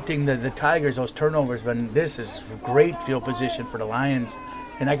haunting the Tigers, those turnovers, but this is great field position for the Lions.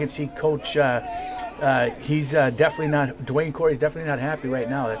 And I can see Coach, he's definitely not, Dwayne Corey's definitely not happy right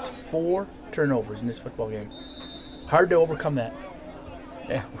now. That's 4 turnovers in this football game. Hard to overcome that.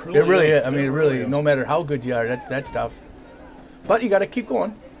 Yeah, it really is. I mean, it really, no matter how good you are, that's tough. But you got to keep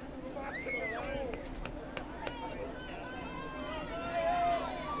going.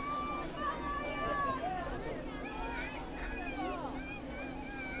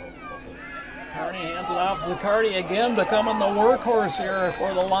 Zaccardi again becoming the workhorse here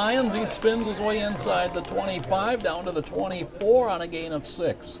for the Lions. He spins his way inside the 25 down to the 24 on a gain of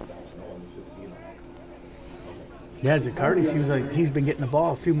 6. Yeah, Zaccardi seems like he's been getting the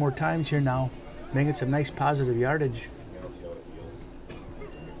ball a few more times here now, making some nice positive yardage.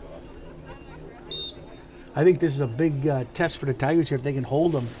 I think this is a big test for the Tigers here if they can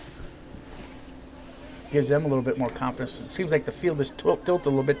hold them. Gives them a little bit more confidence. It seems like the field is tilted a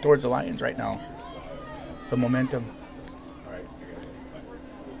little bit towards the Lions right now. The momentum.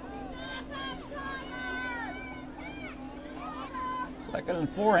 Second and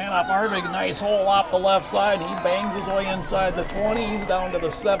 4, handoff Arvig, nice hole off the left side. He bangs his way inside the 20. He's down to the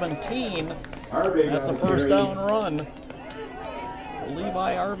 17. That's a first down run for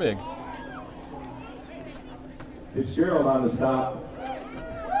Levi Arvig. Fitzgerald on the stop.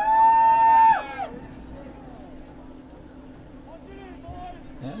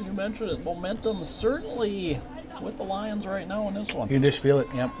 Yeah, you mentioned it. Momentum certainly with the Lions right now in this one. You can just feel it.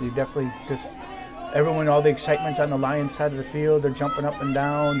 Yep, you definitely just everyone. All the excitement's on the Lions side of the field. They're jumping up and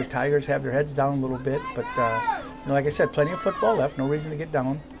down. The Tigers have their heads down a little bit, but you know, like I said, plenty of football left. No reason to get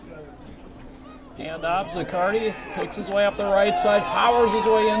down. Handoff, Zaccardi picks his way up the right side, powers his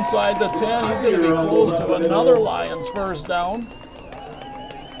way inside the 10. He's going to be close to another Lions first down.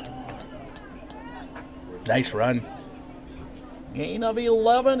 Nice run. Gain of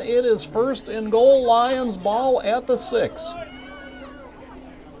 11. It is first and goal. Lions ball at the 6.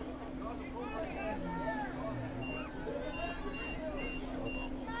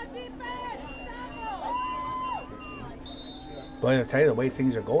 Boy, I'll tell you, the way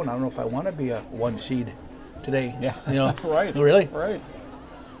things are going, I don't know if I want to be a 1 seed today. Yeah, you know, right. Really? Right.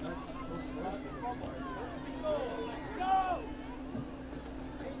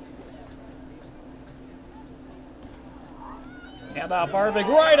 And off Arvig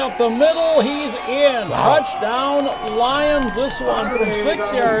right up the middle. He's in. Wow. Touchdown, Lions. This one from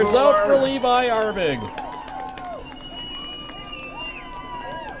 6 yards out for Levi Arvig.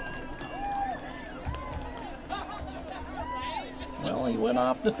 Well, he went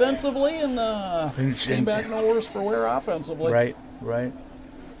off defensively and came back no worse for wear offensively. Right, right.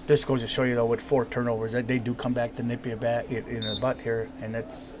 This goes to show you, though, with 4 turnovers, that they do come back to nip you back in the butt here, and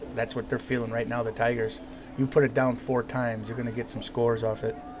that's what they're feeling right now, the Tigers. You put it down 4 times, you're going to get some scores off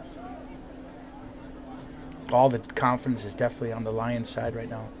it. All the confidence is definitely on the Lions side right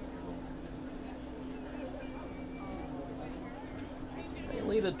now. They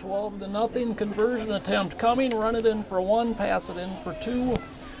lead at 12-0. Conversion attempt coming. Run it in for 1, pass it in for 2.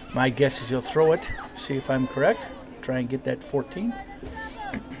 My guess is he'll throw it, see if I'm correct. Try and get that 14.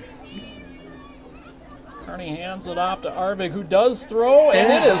 Carney hands it off to Arvig, who does throw,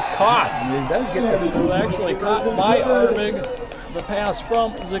 and it is caught. He does get the actually caught by Arvig. The pass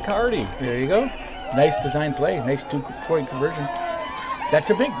from Zaccardi. There you go. Nice design play. Nice 2-point conversion. That's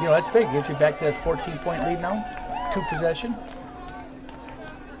a big, that's big. Gets you back to that 14-point lead now. 2 possession.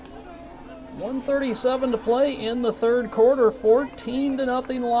 1:37 to play in the 3rd quarter.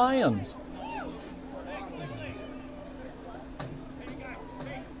 14-0 Lions.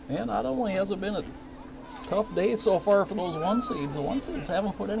 And not only has it been a tough day so far for those 1 seeds, the 1 seeds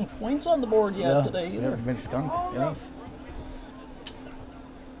haven't put any points on the board yet today either. They've been skunked, yes.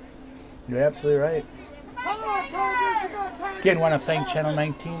 You're absolutely right. Again, want to thank Channel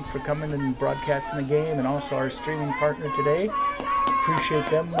 19 for coming and broadcasting the game, and also our streaming partner today. Appreciate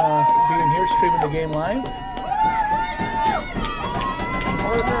them being here, streaming the game live.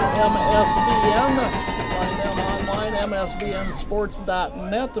 Partner MSBN. Find them online,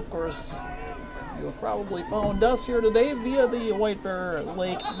 msbnsports.net. Of course, you have probably found us here today via the White Bear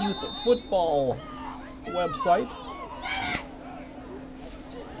Lake Youth Football website.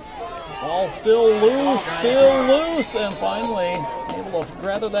 Ball still loose, and finally able to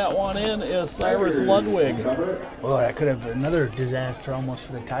gather that one in is Cyrus Ludwig. Well, that could have been another disaster almost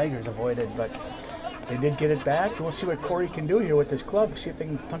for the Tigers avoided, but they did get it back. We'll see what Corey can do here with this club, see if they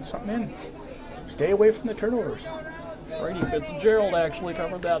can punch something in. Stay away from the turnovers. Brady Fitzgerald actually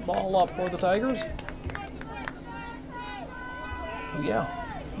covered that ball up for the Tigers. Yeah,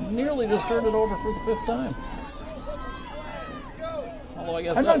 nearly just turned it over for the 5th time. Although I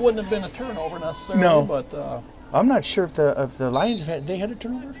guess that wouldn't have been a turnover necessarily. No, but I'm not sure if the Lions had a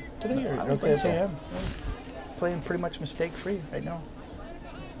turnover today, or I don't think so. They have. Playing pretty much mistake-free right now.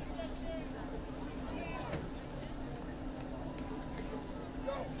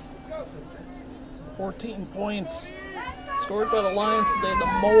 $14 points scored by the Lions today, the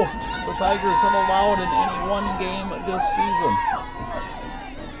most the Tigers have allowed in any one game this season.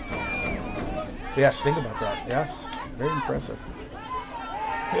 Yes, think about that. Yes, very impressive.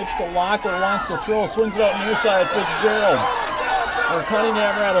 Pitch to Lockwood, wants to throw, swings it out near side, Fitzgerald. Or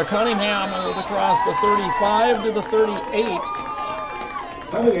Cunningham, rather. Cunningham with across the 35 to the 38.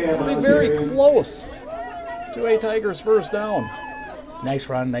 It'll be very close to a Tigers first down. Nice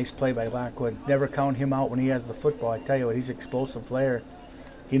run, nice play by Lockwood. Never count him out when he has the football. I tell you what, he's an explosive player.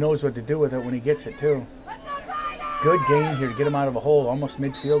 He knows what to do with it when he gets it, too. Good gain here to get him out of a hole, almost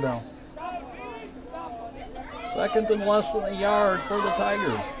midfield now. 2nd and less than a yard for the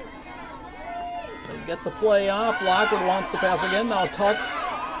Tigers. They get the play off. Lockwood wants to pass again. Now Tucks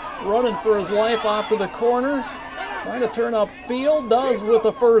running for his life off to the corner. Trying to turn up field. Does with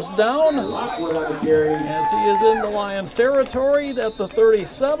the first down. As he is in the Lions territory at the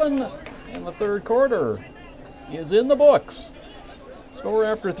 37. And the 3rd quarter is in the books. Score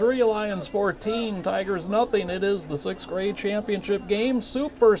after 3, Lions 14, Tigers nothing. It is the 6th grade championship game,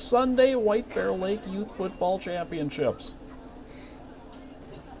 Super Sunday White Bear Lake Youth Football Championships.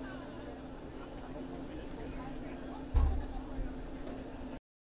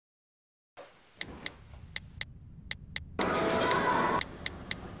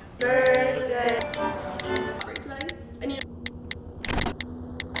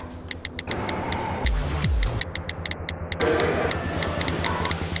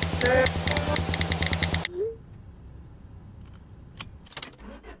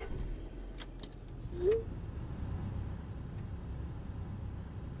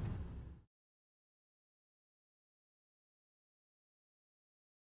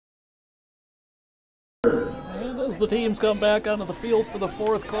 As the teams come back onto the field for the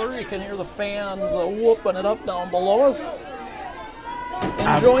 4th quarter, you can hear the fans whooping it up down below us.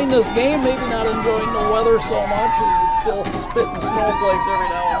 Enjoying this game, maybe not enjoying the weather so much, as it's still spitting snowflakes every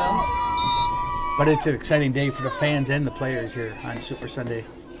now and then. But it's an exciting day for the fans and the players here on Super Sunday.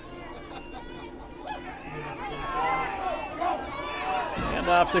 And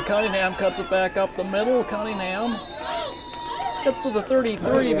off to Cunningham, cuts it back up the middle. Cunningham gets to the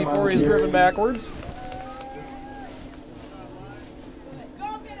 33 before he's driven backwards.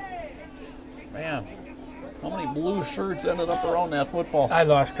 Man, how many blue shirts ended up around that football? I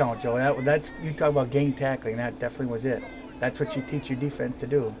lost count, Joe. That's you talk about gang tackling. That definitely was it. That's what you teach your defense to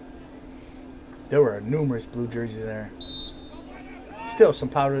do. There were numerous blue jerseys there. Still some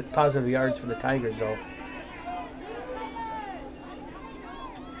positive yards for the Tigers, though.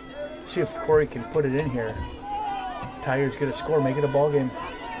 See if Corey can put it in here. Tigers get a score, make it a ball game.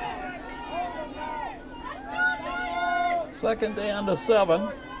 2nd and 7.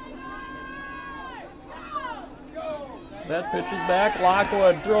 That pitch is back.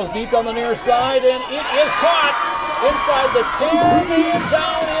 Lockwood throws deep on the near side, and it is caught inside the 10 and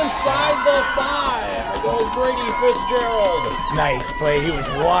down inside the 5. There goes Brady Fitzgerald. Nice play. He was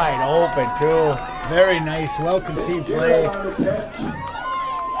wide open, too. Very nice, well-conceived play.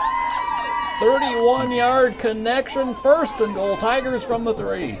 31-yard connection, 1st and goal. Tigers from the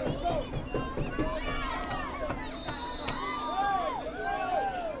 3.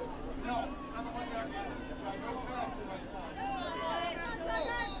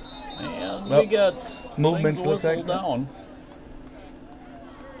 And we got movement looks like down.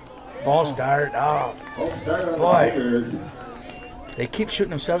 False start. Oh, boy. They keep shooting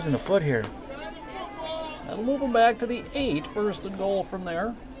themselves in the foot here. That'll move them back to the 8. 1st and goal from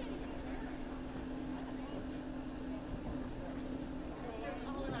there.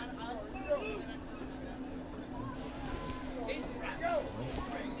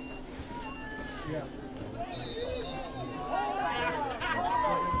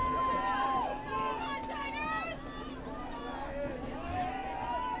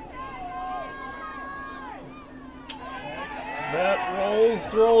 That rolls,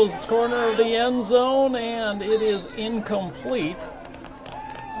 throws corner of the end zone, and it is incomplete.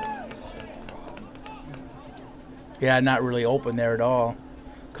 Yeah, not really open there at all.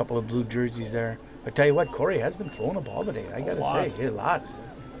 A couple of blue jerseys there. I tell you what, Corey has been throwing the ball today. I got to say, a lot.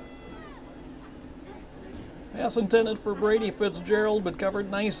 Pass intended for Brady Fitzgerald, but covered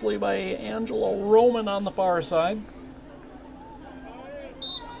nicely by Angelo Roman on the far side.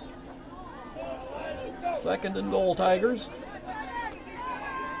 2nd and goal, Tigers.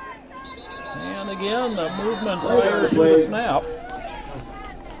 And again, a movement prior to the snap.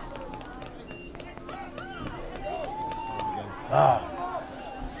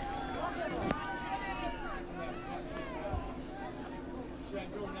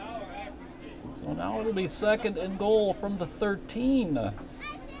 So now it'll be 2nd and goal from the 13.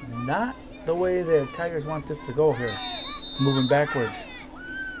 Not the way the Tigers want this to go here. Moving backwards.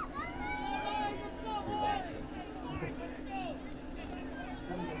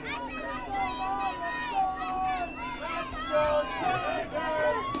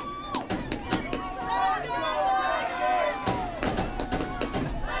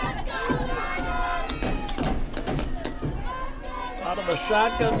 Out of a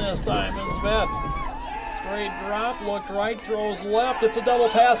shotgun this time is Vet. Straight drop, looked right, throws left. It's a double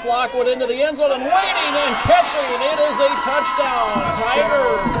pass, Lockwood into the end zone, and waiting and catching. It is a touchdown,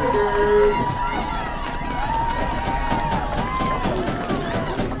 Tigers.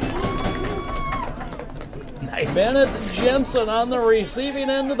 Nice. Bennett Jensen on the receiving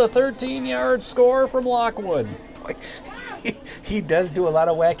end of the 13-yard score from Lockwood. He does do a lot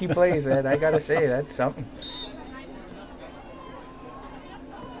of wacky plays, man. I got to say, that's something.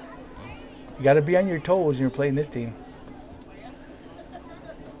 You got to be on your toes when you're playing this team.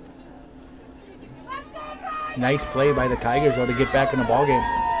 Nice play by the Tigers, though, to get back in the ballgame.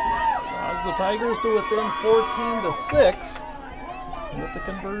 As the Tigers to within 14-6 with the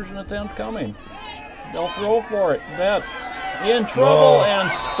conversion attempt coming. They'll throw for it. Vet in trouble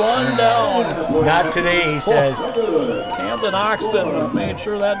and spun down. Not today, he says. Camden Oxton made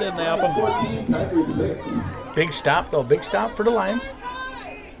sure that didn't happen. Big stop, though. Big stop for the Lions.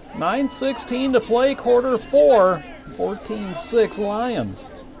 9:16 to play, quarter 4. 14-6 Lions.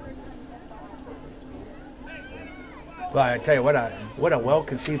 Well, I tell you what a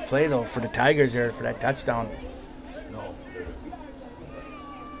well-conceived play, though, for the Tigers there for that touchdown.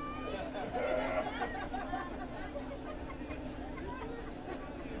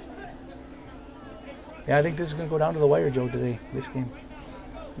 Yeah, I think this is going to go down to the wire, Joe, today, this game.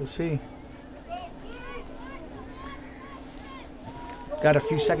 We'll see. Got a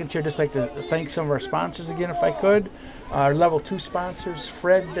few seconds here. Just like to thank some of our sponsors again, if I could. Our level 2 sponsors,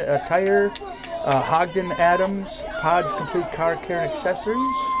 Fred Tire, Hogden Adams, Pods Complete Car Care and Accessories.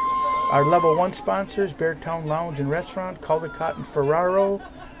 Our level 1 sponsors, Beartown Lounge and Restaurant, Caldecott and Ferraro,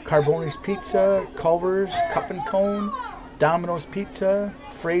 Carboni's Pizza, Culver's, Cup and Cone, Domino's Pizza,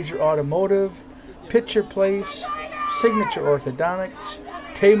 Fraser Automotive, Pitcher Place, Signature Orthodontics,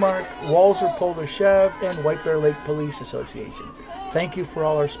 Taymark, Walzer Polder-Chev, and White Bear Lake Police Association. Thank you for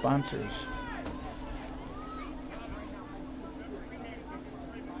all our sponsors.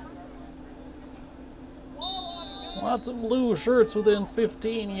 Lots of blue shirts within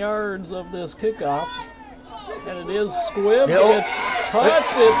 15 yards of this kickoff. And it is squibbed, it's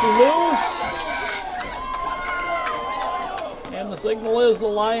touched, it's loose. And the signal is the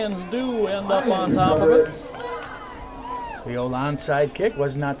Lions do end up on top of it. The old onside kick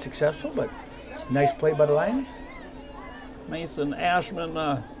was not successful, but nice play by the Lions. Mason Ashman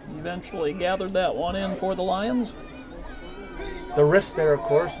eventually gathered that one in for the Lions. The risk there, of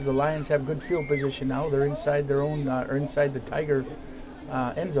course, is the Lions have good field position now. They're inside their own, or inside the Tiger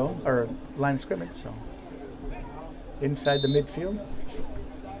end zone, or line of scrimmage, so inside the midfield.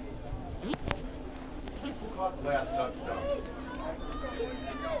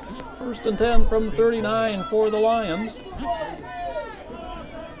 First and 10 from the 39 for the Lions.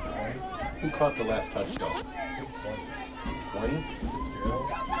 Who caught the last touchdown? 20?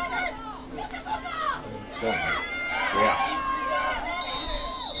 7. Yeah.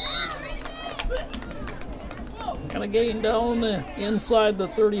 And a gain down inside the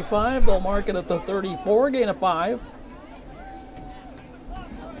 35. They'll mark it at the 34, gain of 5.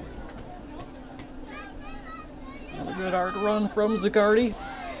 And a good hard run from Zaccardi.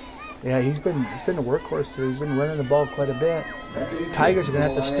 Yeah, he's been a workhorse there. He's been running the ball quite a bit. Tigers are going to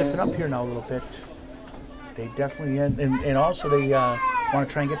have to stiffen up here now a little bit. They definitely, and also they want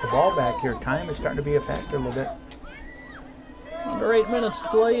to try and get the ball back here. Time is starting to be a factor a little bit. Under 8 minutes to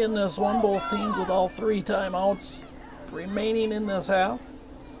play in this one. Both teams with all 3 timeouts remaining in this half.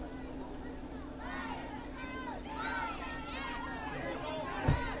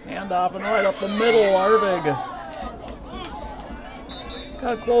 Handoff and right up the middle, Arvig.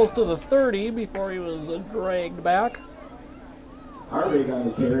 Got close to the 30 before he was dragged back. Arvig on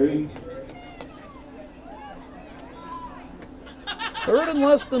the carry. 3rd and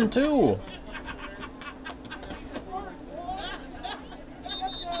less than 2.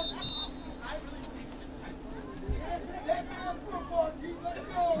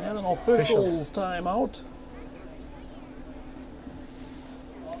 And an official's timeout.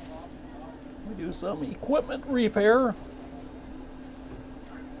 We do some equipment repair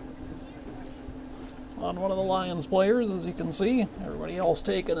on one of the Lions players, as you can see. Everybody else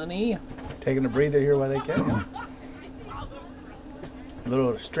taking a knee. Taking a breather here while they can. A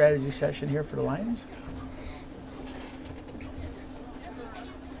little strategy session here for the Lions.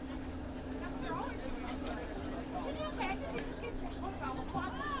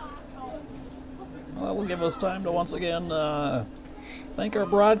 Well, that will give us time to once again thank our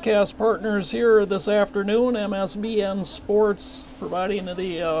broadcast partners here this afternoon. MSBN Sports providing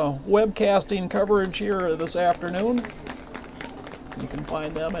the webcasting coverage here this afternoon. You can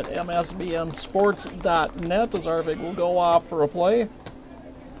find them at msbnsports.net as Arvig will go off for a play.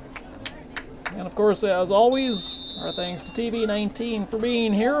 And of course, as always, our thanks to TV19 for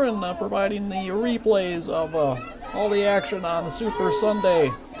being here and providing the replays of all the action on Super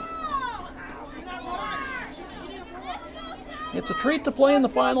Sunday. It's a treat to play in the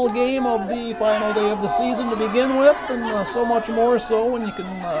final game of the final day of the season to begin with, and so much more so when you can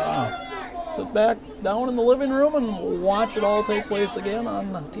sit back down in the living room and watch it all take place again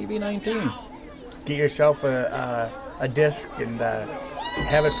on TV19. Get yourself a disc and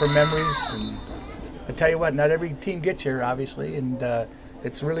have it for memories. And I tell you what, not every team gets here, obviously, and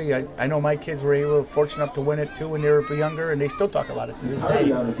it's really, I know my kids were fortunate enough to win it too when they were younger, and they still talk about it to this day,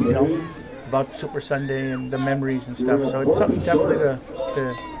 you know, about Super Sunday and the memories and stuff. So it's something definitely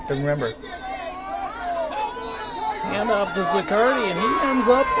to remember. Hand off to Zaccardi, and he ends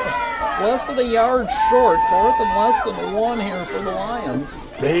up less than a yard short. 4th and less than 1 here for the Lions.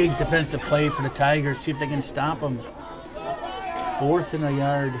 Big defensive play for the Tigers. See if they can stop them. 4th and a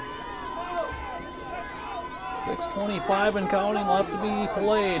yard. 6:25 and counting left to be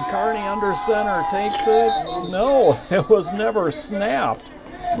played. Carney under center takes it. No, it was never snapped.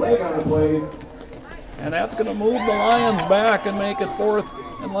 And that's going to move the Lions back and make it 4th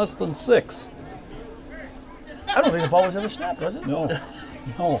and less than 6. I don't think the ball was ever snapped, was it? No.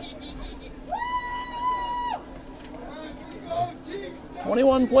 No.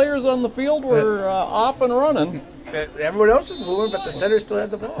 21 players on the field were off and running. Everyone else was moving, but the center still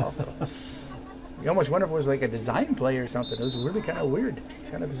had the ball. So. You almost wonder if it was like a design play or something. It was really kind of weird,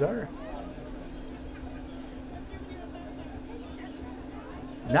 kind of bizarre.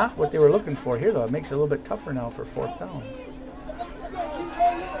 Not what they were looking for here, though. It makes it a little bit tougher now for 4th down.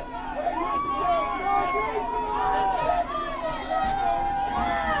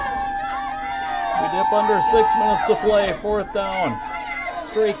 under 6 minutes to play. 4th down.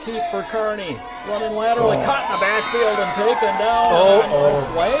 Straight keep for Kearney. Running laterally, caught in the backfield and taken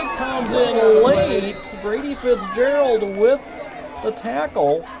down. Flag comes in late. Brady Fitzgerald with the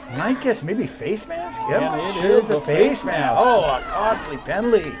tackle. And I guess maybe face mask? Yep, And it sure is a a face face mask. mask. Oh, a costly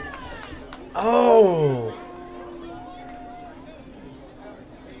penalty. Oh.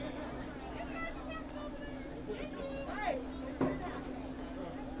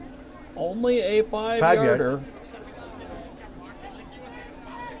 Only a 5-yarder.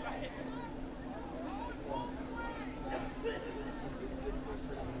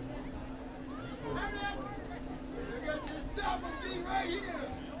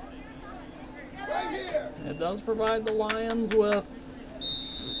 It does provide the Lions with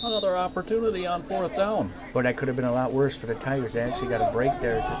another opportunity on 4th down. But that could have been a lot worse for the Tigers. They actually got a break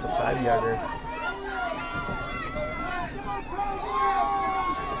there, just a 5-yarder.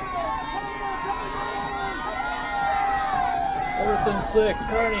 Fourth and 6.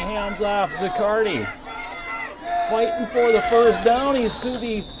 Kearney hands off Zaccardi. Fighting for the first down. He's to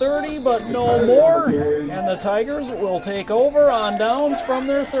the 30, but no more. And the Tigers will take over on downs from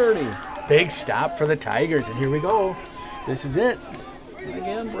their 30. Big stop for the Tigers, and here we go. This is it. And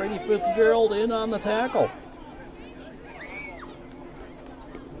again, Brady Fitzgerald in on the tackle.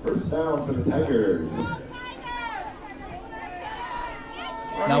 First down for the Tigers.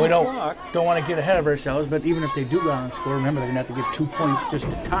 Now we don't want to get ahead of ourselves, but even if they do go on and score, remember they're going to have to get 2 points just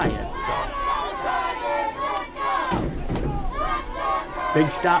to tie it. So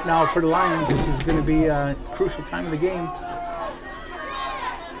big stop now for the Lions. This is going to be a crucial time of the game.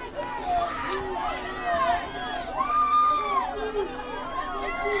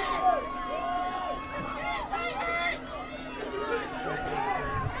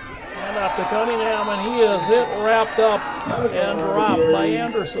 Off to Cunningham, and he is hit, wrapped up, and dropped by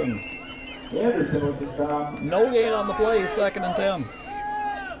Anderson. Anderson with the stop. No gain on the play, 2nd and 10.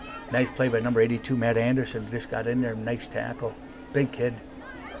 Nice play by number 82, Matt Anderson. Just got in there, nice tackle. Big kid.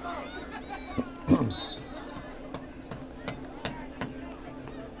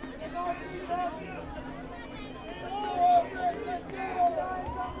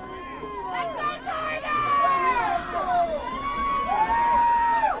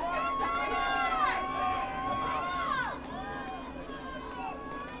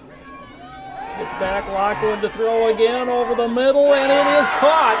 Back, Lockwood to throw again over the middle, and it is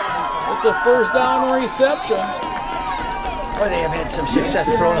caught. It's a first down reception. Boy, they have had some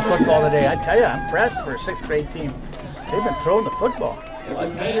success throwing the football today. I tell you, I'm impressed for a 6th grade team. They've been throwing the football. A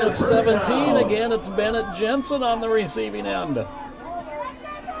gain of 17. Again, it's Bennett Jensen on the receiving end.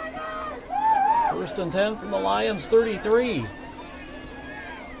 1st and 10 from the Lions, 33.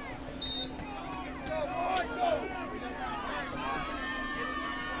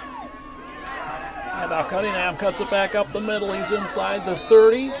 Off Cunningham cuts it back up the middle. He's inside the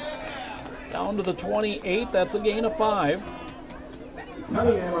 30, down to the 28. That's a gain of 5.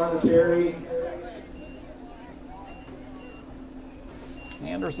 Cunningham on the carry.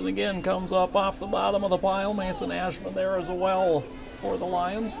 Anderson again comes up off the bottom of the pile. Mason Ashman there as well for the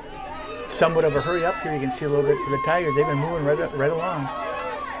Lions. Somewhat of a hurry up here. You can see a little bit for the Tigers. They've been moving right along.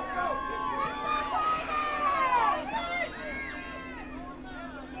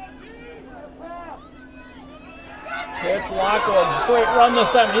 Pitch, Lockwood, straight run this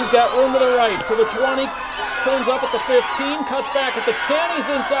time. He's got room to the right, to the 20, turns up at the 15, cuts back at the 10. He's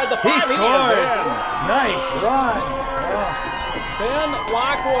inside the 5. He scores. Nice run. Ben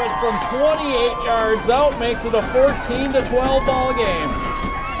Lockwood from 28 yards out makes it a 14-12 ball game.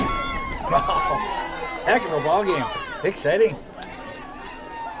 Wow. Heck of a ball game. Exciting.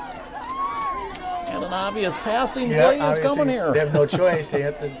 And an obvious passing play is coming here. They have no choice. They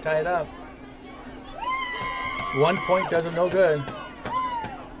have to tie it up. 1 point doesn't no good.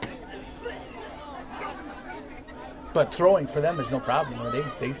 But throwing for them is no problem.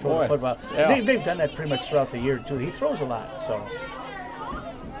 They throw the football. Yeah. They've done that pretty much throughout the year, too. He throws a lot, so.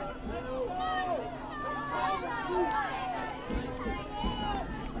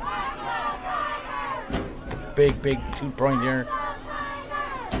 Big 2-point here.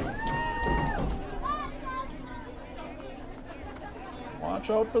 Watch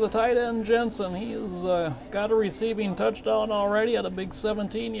out for the tight end, Jensen. He's got a receiving touchdown already. Had a big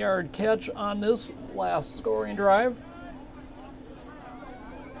 17-yard catch on this last scoring drive.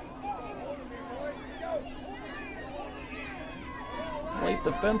 Late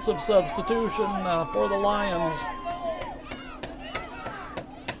defensive substitution for the Lions.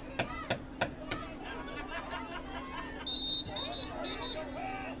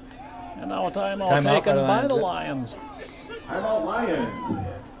 And now a timeout taken by the Lions. Timeout Lions.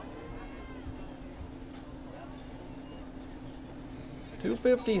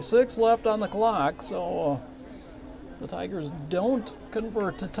 2:56 left on the clock, so the Tigers don't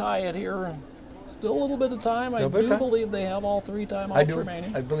convert to tie it here. Still a little bit of time. I do believe they have all 3 timeouts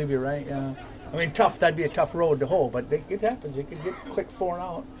remaining. I believe you're right, yeah. I mean, tough. That'd be a tough road to hoe, but it happens. You can get quick 4 and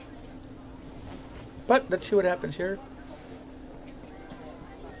out. But let's see what happens here.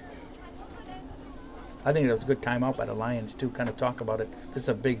 I think that was a good timeout by the Lions, too. Kind of talk about it. This is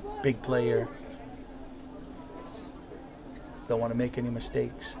a big, big play here. Don't want to make any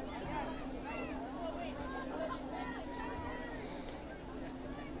mistakes.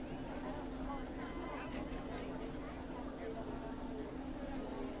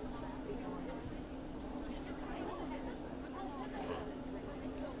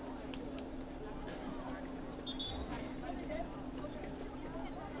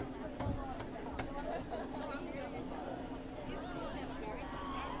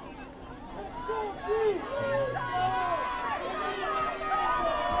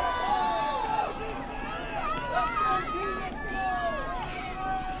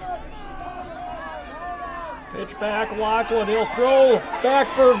 Pitch back, Lockwood. He'll throw back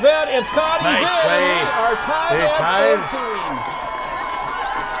for Vet. It's caught. He's in. Play. Our tie at 13.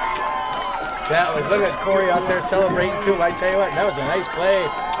 That was, look at Corey out there celebrating too. I tell you what, that was a nice play.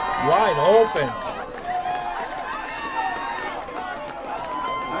 Wide open.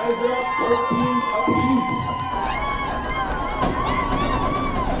 Eyes up, 14 apiece.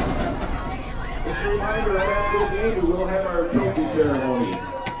 Just a reminder, right after the game, we will have our trophy ceremony.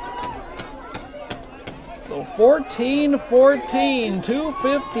 So 14-14,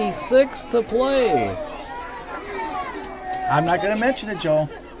 2:56 to play. I'm not going to mention it, Joe.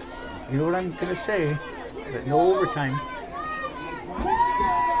 You know what I'm going to say, but no overtime.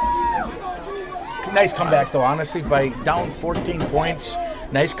 Nice comeback, though, honestly, by down 14 points.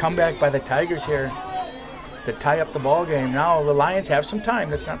 Nice comeback by the Tigers here to tie up the ball game. Now the Lions have some time.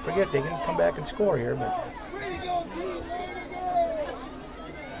 Let's not forget they can come back and score here. But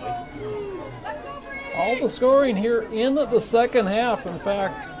all the scoring here in the second half. In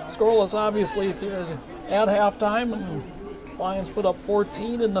fact, scoreless obviously at halftime, and Lions put up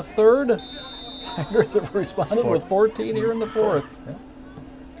 14 in the third. Tigers have responded with 14 here in the fourth. Yeah.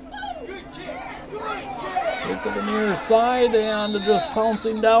 Kick to the near side, and just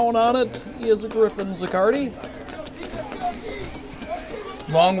pouncing down on it is Griffin Zaccardi.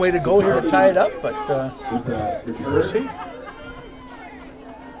 Long way to go here to tie it up, but we'll see.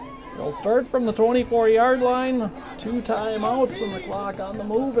 They'll start from the 24-yard line. 2 timeouts, and the clock on the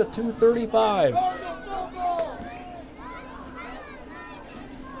move at 2:35.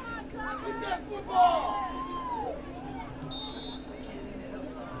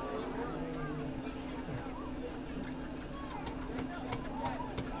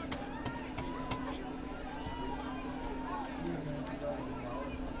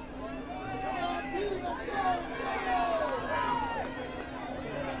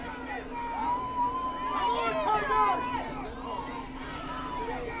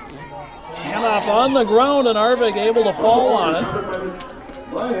 Handoff on the ground, and Arvig able to fall on it.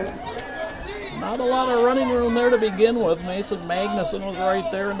 Not a lot of running room there to begin with. Mason Magnuson was right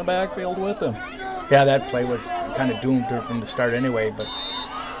there in the backfield with him. Yeah, that play was kind of doomed from the start anyway, but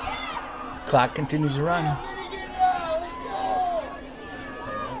clock continues to run.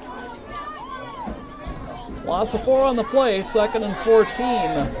 Loss of 4 on the play, 2nd and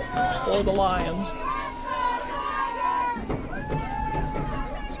 14 for the Lions.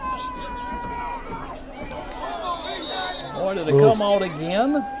 Boy, did it come out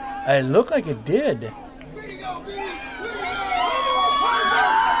again? It looked like it did.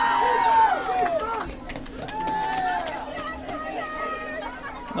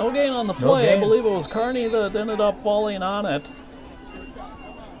 No gain on the play. I believe it was Carney that ended up falling on it.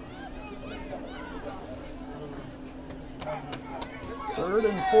 Third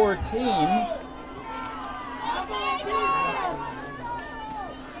and 14.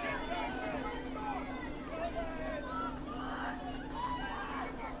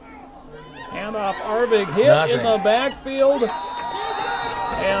 Handoff, Arvig hit in the backfield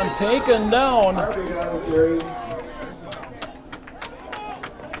and taken down.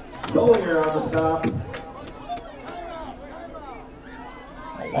 Solinger on the stop.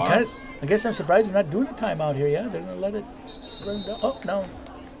 I guess I'm surprised they're not doing a timeout here. Yeah, they're going to let it run down. Oh, no.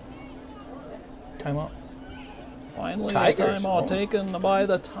 Timeout. Finally, a timeout taken by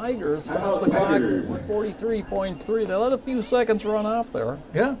the Tigers. Stops the clock with 43.3. They let a few seconds run off there.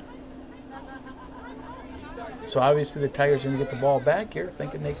 Yeah. So obviously the Tigers are going to get the ball back here,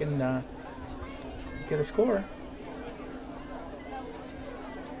 thinking they can get a score.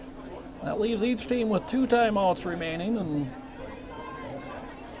 That leaves each team with 2 timeouts remaining, and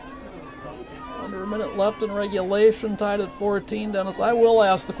minute left in regulation, tied at 14. Dennis, I will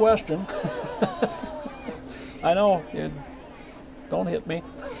ask the question. I know. Don't hit me.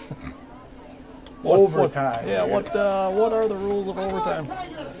 Overtime. What are the rules of overtime?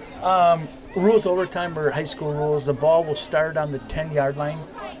 Rules of overtime are high school rules. The ball will start on the 10-yard line.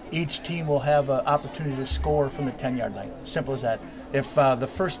 Each team will have an opportunity to score from the 10-yard line. Simple as that. If the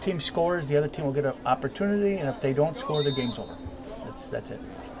first team scores, the other team will get an opportunity, and if they don't score, the game's over. That's it.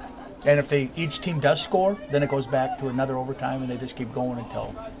 And if each team does score, then it goes back to another overtime, and they just keep going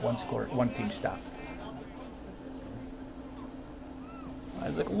until one team stops.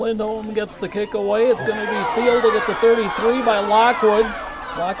 Isaac Lindholm gets the kick away. It's going to be fielded at the 33 by Lockwood.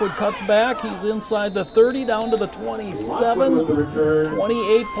 Lockwood cuts back. He's inside the 30, down to the 27.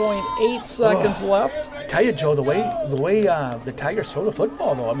 28.8 seconds left. I tell you, Joe, the way the Tigers throw the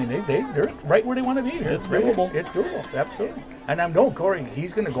football, though, I mean, they're right where they want to be. It's doable. It's doable, absolutely. And I know Corey,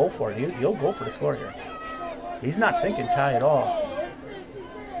 he's going to go for it. He'll go for the score here. He's not thinking tie at all.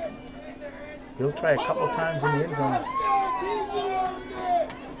 He'll try a couple times in the end zone.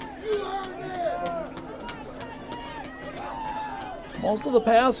 Most of the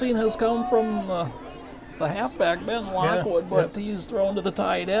passing has come from the halfback, Ben Lockwood, but he's thrown to the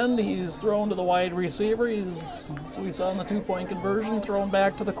tight end, he's thrown to the wide receiver, as we saw in the two-point conversion, thrown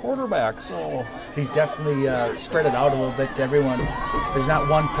back to the quarterback. So he's definitely spread it out a little bit to everyone. There's not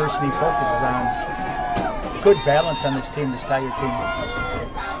one person he focuses on. Good balance on this team, this Tiger team.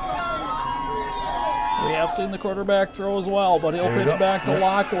 We have seen the quarterback throw as well, but he'll pitch back to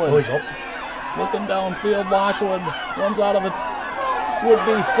Lockwood. Oh, he's open. Looking downfield, Lockwood runs out of it.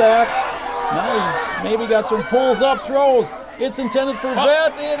 Would-be sack. Now he's maybe got some pulls up, throws. It's intended for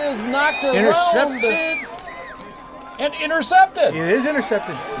Vet. It is knocked around. Intercepted. And intercepted. It is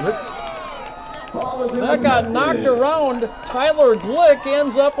intercepted. That got knocked around. Tyler Glick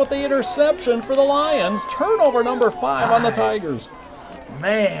ends up with the interception for the Lions. Turnover number 5 on the Tigers.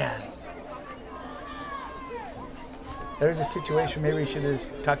 Man. There's a situation maybe he should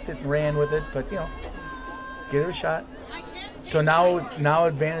have tucked it and ran with it, but, give it a shot. So now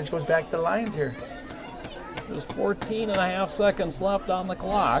advantage goes back to the Lions here. Just 14.5 seconds left on the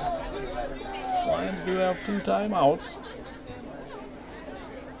clock. Lions do have 2 timeouts.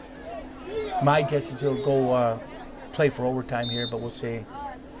 My guess is he'll go play for overtime here, but we'll see.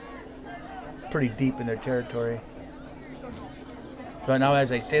 Pretty deep in their territory. But now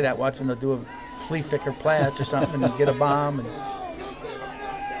as I say that, watch them, they'll do a flea flicker pass or something and get a bomb.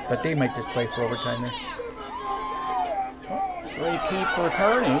 But they might just play for overtime there. Straight keep for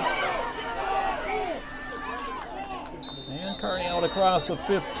Kearney. And Kearney out across the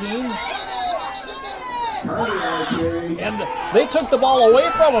 15. And they took the ball away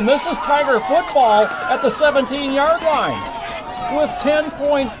from him. This is Tiger football at the 17-yard line with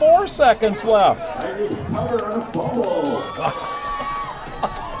 10.4 seconds left.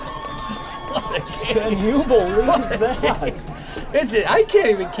 Can you believe that? I can't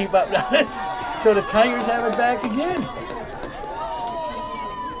even keep up now. So the Tigers have it back again.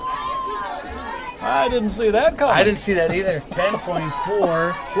 I didn't see that coming. I didn't see that either.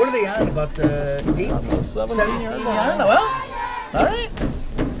 10.4. What are they on? About the 8? 17-yard line. Well, all right.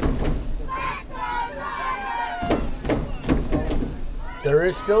 There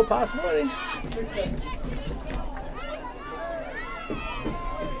is still a possibility. 6 seconds.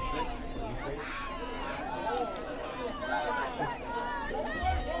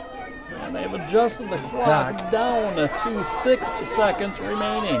 And they've adjusted the clock down to 6 seconds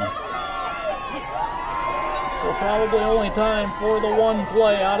remaining. So probably only time for the one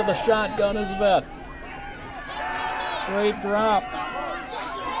play out of the shotgun is Vet. Straight drop.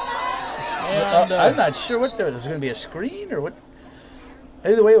 And, I'm not sure what there was going to be a screen or what.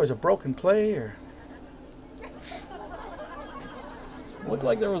 Either way, it was a broken play or. Looked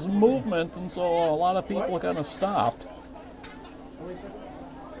like there was movement, and so a lot of people kind of stopped.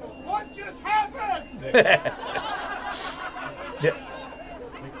 What just happened? Yeah.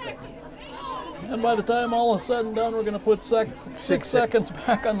 And by the time all is said and done, we're going to put 6 seconds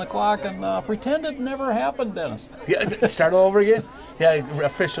back on the clock and pretend it never happened, Dennis. Yeah, start all over again? Yeah,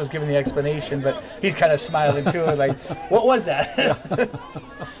 official's giving the explanation, but he's kind of smiling to it like, what was that?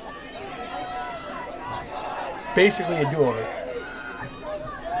 Basically a do-over.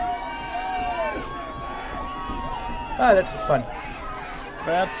 This is fun.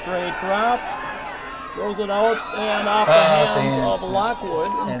 Fat straight drop. Throws it out and off the hands of Lockwood,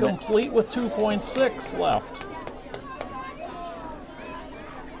 incomplete with 2.6 left.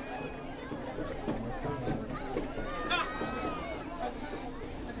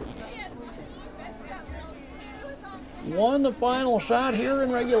 One final shot here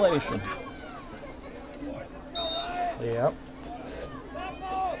in regulation. Yep.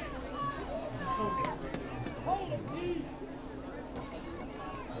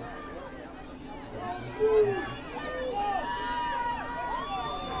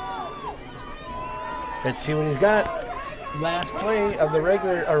 Let's see what he's got. Last play of the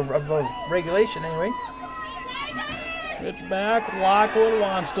regulation, anyway. Pitch back. Lockwood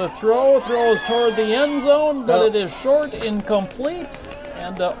wants to throw. Throws toward the end zone, but it is short, incomplete.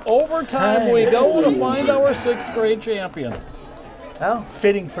 And to overtime we go to find our 6th grade champion. Well,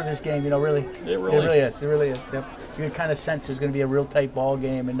 fitting for this game, really. It really is. It really is. Yep. You can kind of sense there's going to be a real tight ball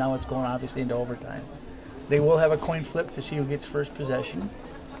game, and now it's going obviously into overtime. They will have a coin flip to see who gets first possession.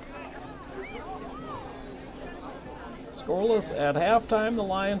 Scoreless at halftime. The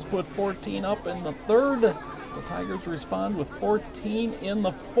Lions put 14 up in the 3rd. The Tigers respond with 14 in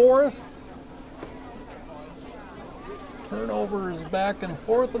the 4th. Turnovers back and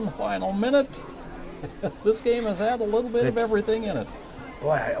forth in the final minute. This game has had a little bit of everything in it.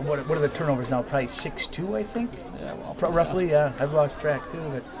 Boy, what are the turnovers now? Probably 6-2, I think? Yeah, well, roughly, yeah. I've lost track, too.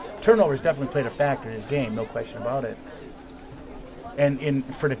 But turnovers definitely played a factor in this game, no question about it. And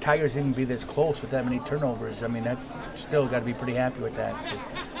for the Tigers to even be this close with that many turnovers, I mean, that's still got to be pretty happy with that.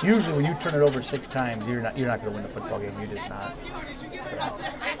 Usually when you turn it over 6 times, you're not going to win the football game. You're just not. So.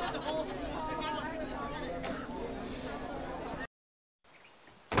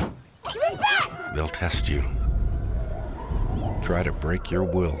 They'll test you. Try to break your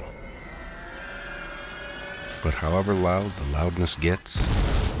will. But however loud the loudness gets,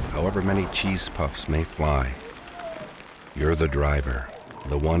 however many cheese puffs may fly, you're the driver,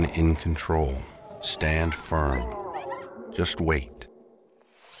 the one in control. Stand firm. Just wait.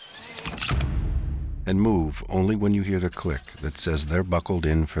 And move only when you hear the click that says they're buckled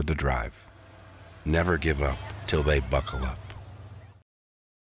in for the drive. Never give up till they buckle up.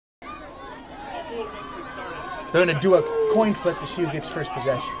 They're going to do a coin flip to see who gets first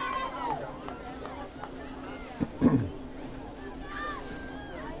possession.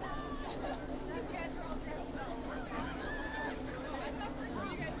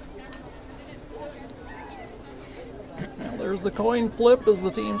 There's the coin flip as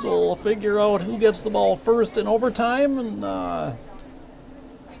the teams will figure out who gets the ball first in overtime. And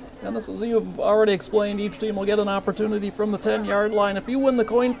Dennis, as you've already explained, each team will get an opportunity from the 10-yard line. If you win the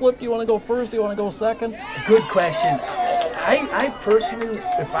coin flip, do you want to go first? Do you want to go second? Good question. I personally,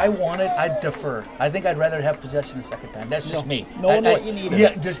 if I wanted, I'd defer. I think I'd rather have possession the second time. That's just me. Knowing what you need.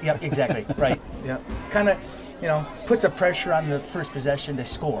 Yeah, exactly. Right. Yeah. Kind of, puts a pressure on the first possession to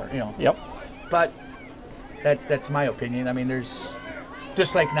score. Yep. But that's my opinion. I mean, there's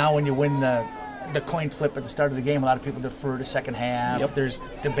just like now when you win the coin flip at the start of the game, a lot of people defer to second half. Yep. There's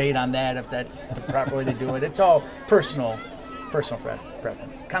debate on that if that's the proper way to do it. It's all personal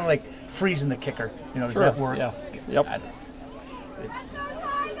preference. Kind of like freezing the kicker. Does that work? Yeah. Yep.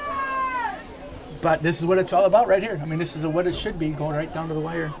 But this is what it's all about right here. I mean, this is what it should be, going right down to the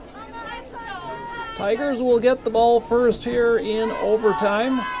wire. Tigers will get the ball first here in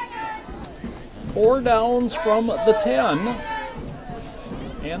overtime. 4 downs from the 10.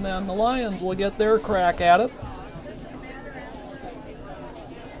 And then the Lions will get their crack at it.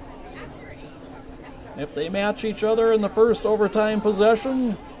 If they match each other in the first overtime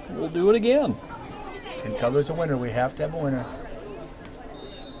possession, we'll do it again. Until there's a winner, we have to have a winner.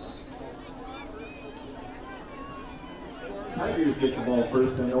 Tigers get the ball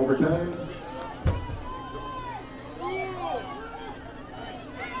first in overtime.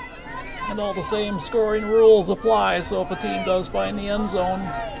 And all the same scoring rules apply, so if a team does find the end zone,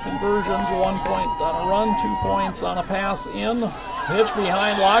 conversions, 1 point on a run, 2 points on a pass in. Pitch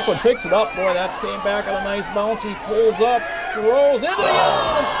behind Lockwood, picks it up. Boy, that came back on a nice bounce. He pulls up, throws into the end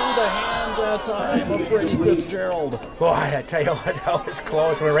zone, through the hands at time of Brady Fitzgerald. Boy, I tell you what, that was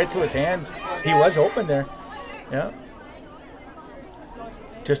close. Went right through his hands. He was open there. Yeah.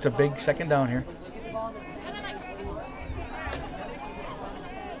 Just a big second down here.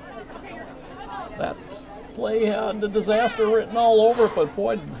 That play had the disaster written all over it, but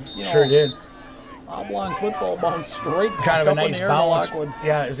boy, sure did. Oblong football bounced straight kind of up a nice in the air bounce. to Lockwood.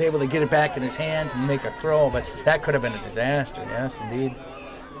 Yeah, was able to get it back in his hands and make a throw, but that could have been a disaster. Yes, indeed.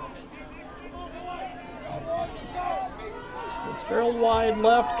 Fitzgerald wide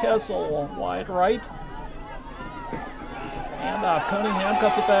left, Kessel wide right. Handoff, Cunningham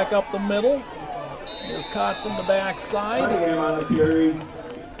cuts it back up the middle. He is caught from the backside.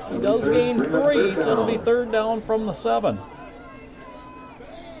 He does gain 3, so it'll be 3rd down from the 7.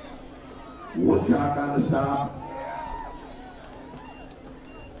 Woodcock on the stop.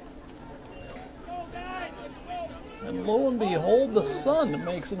 And lo and behold, the sun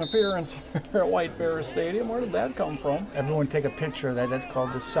makes an appearance here at White Bear Stadium. Where did that come from? Everyone take a picture of that. That's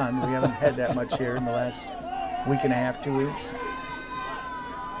called the sun. We haven't had that much here in the last week and a half, 2 weeks.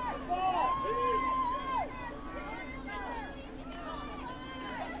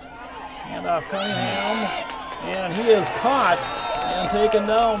 Handoff Cunningham, and he is caught and taken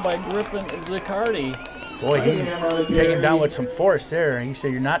down by Griffin Ziccardi. Boy, he taken down with some force there. He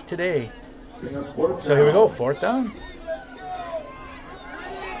said, "You're not today." So here we go, 4th down.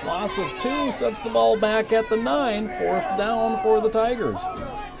 Loss of 2 sets the ball back at the 9. 4th down for the Tigers.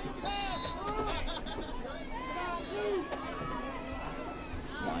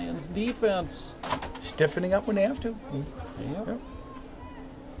 Lions defense stiffening up when they have to. Yep.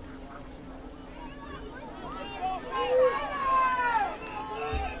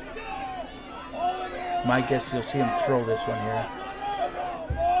 My guess you'll see him throw this one here.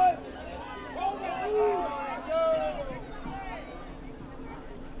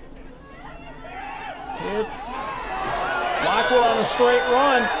 Pitch. Lockwood on a straight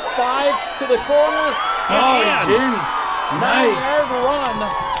run. 5 to the corner. Oh, he's in. Nice. 9-yard run.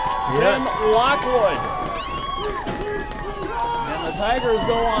 Yes. Then Lockwood. And the Tigers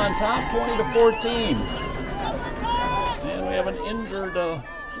go on top 20-14. And we have an injured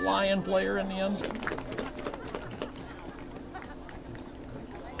Lion player in the end zone.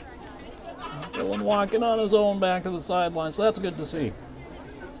 Dylan walking on his own back to the sideline, so that's good to see.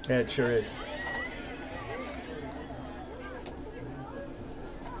 Yeah, it sure is.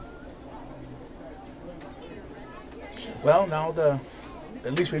 Well, now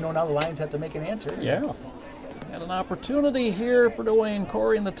at least we know now the Lions have to make an answer. Yeah. And an opportunity here for Dwayne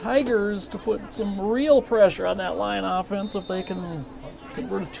Corey and the Tigers to put some real pressure on that Lion offense if they can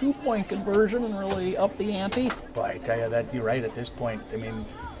convert a 2-point conversion and really up the ante. Boy, I tell you that you're right at this point. I mean,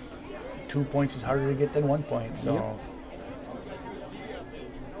 2 points is harder to get than 1 point. So. Yep.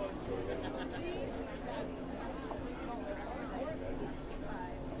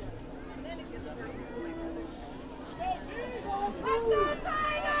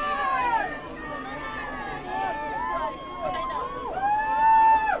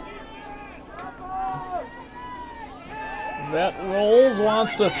 Vet rolls,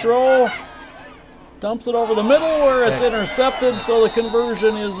 wants to throw, dumps it over the middle where it's intercepted, so the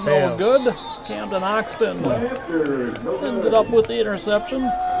conversion is no good. Camden Oxton ended up with the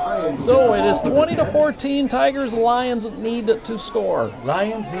interception. So it is 20-14. Tigers, Lions need to score.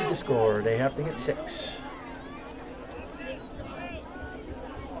 Lions need to score. They have to get 6.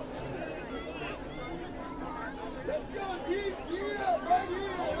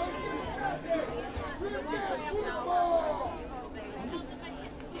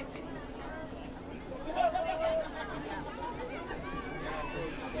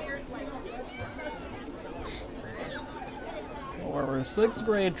 Our 6th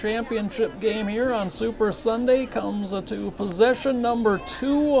grade championship game here on Super Sunday comes to possession number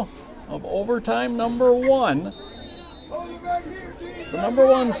 2 of overtime number 1. The number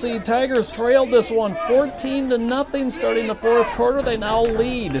 1 seed Tigers trailed this one 14-0 starting the 4th quarter. They now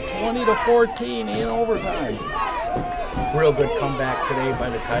lead 20-14 in overtime. Real good comeback today by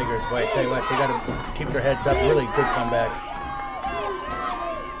the Tigers. Boy, I tell you what, they got to keep their heads up. Really good comeback.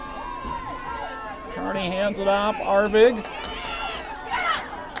 Carney hands it off. Arvig.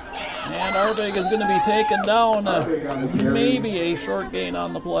 And Arvig is going to be taken down. Maybe a short gain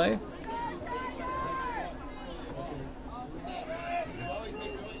on the play.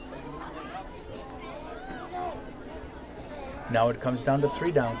 Now it comes down to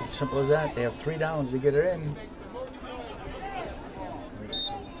 3 downs. It's simple as that. They have 3 downs to get it in.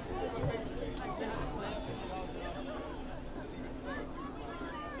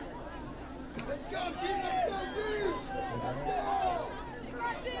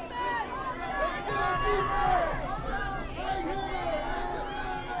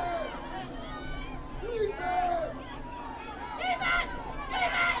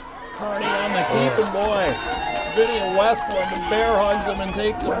 Carney on the keep, and boy, Vinny Westland bear hugs him and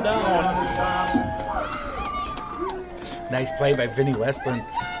takes him down. Nice play by Vinny Westland.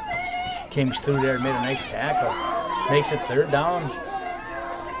 Came through there and made a nice tackle. Makes it 3rd down.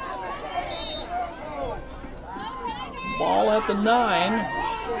 Ball at the 9.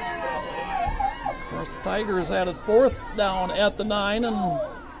 Of course, the Tigers had it 4th down at the 9 and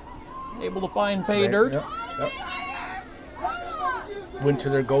able to find pay dirt. Yep, yep. Went to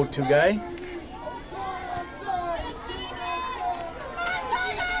their go-to guy.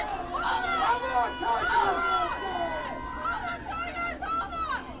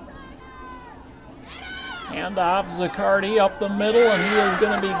 Hand off Zaccardi up the middle, and he is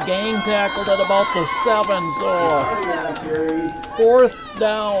going to be gang tackled at about the 7. So 4th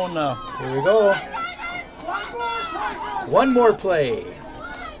down. Here we go. One more play.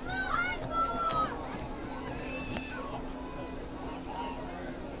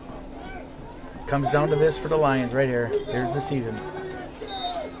 Comes down to this for the Lions right here. Here's the season.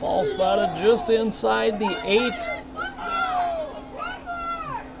 Ball spotted just inside the 8.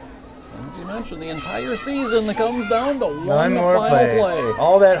 As you mentioned, the entire season comes down to one more final play.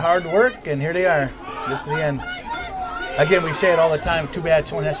 All that hard work, and here they are. This is the end. Again, we say it all the time. Too bad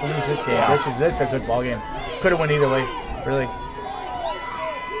someone has to lose this game. This is a good ball game. Could have went either way, really.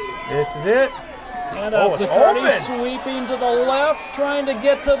 This is it. And Zaccardi sweeping to the left, trying to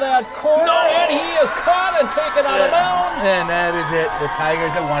get to that corner, and he is caught and taken out of bounds. And that is it. The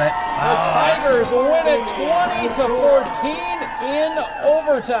Tigers have won it. The Tigers win it 20-14 in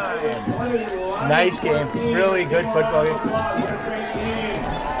overtime. Nice game. Really good football game.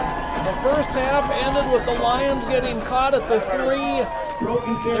 The first half ended with the Lions getting caught at the 3.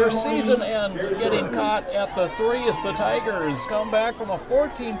 Their season ends getting caught at the 3 as the Tigers come back from a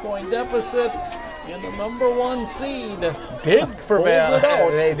 14-point deficit. And the number 1 seed did prevail.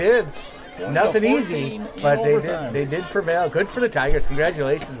 They did. Nothing 14 easy, but they did prevail. Good for the Tigers.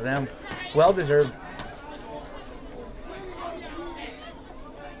 Congratulations to them. Well deserved.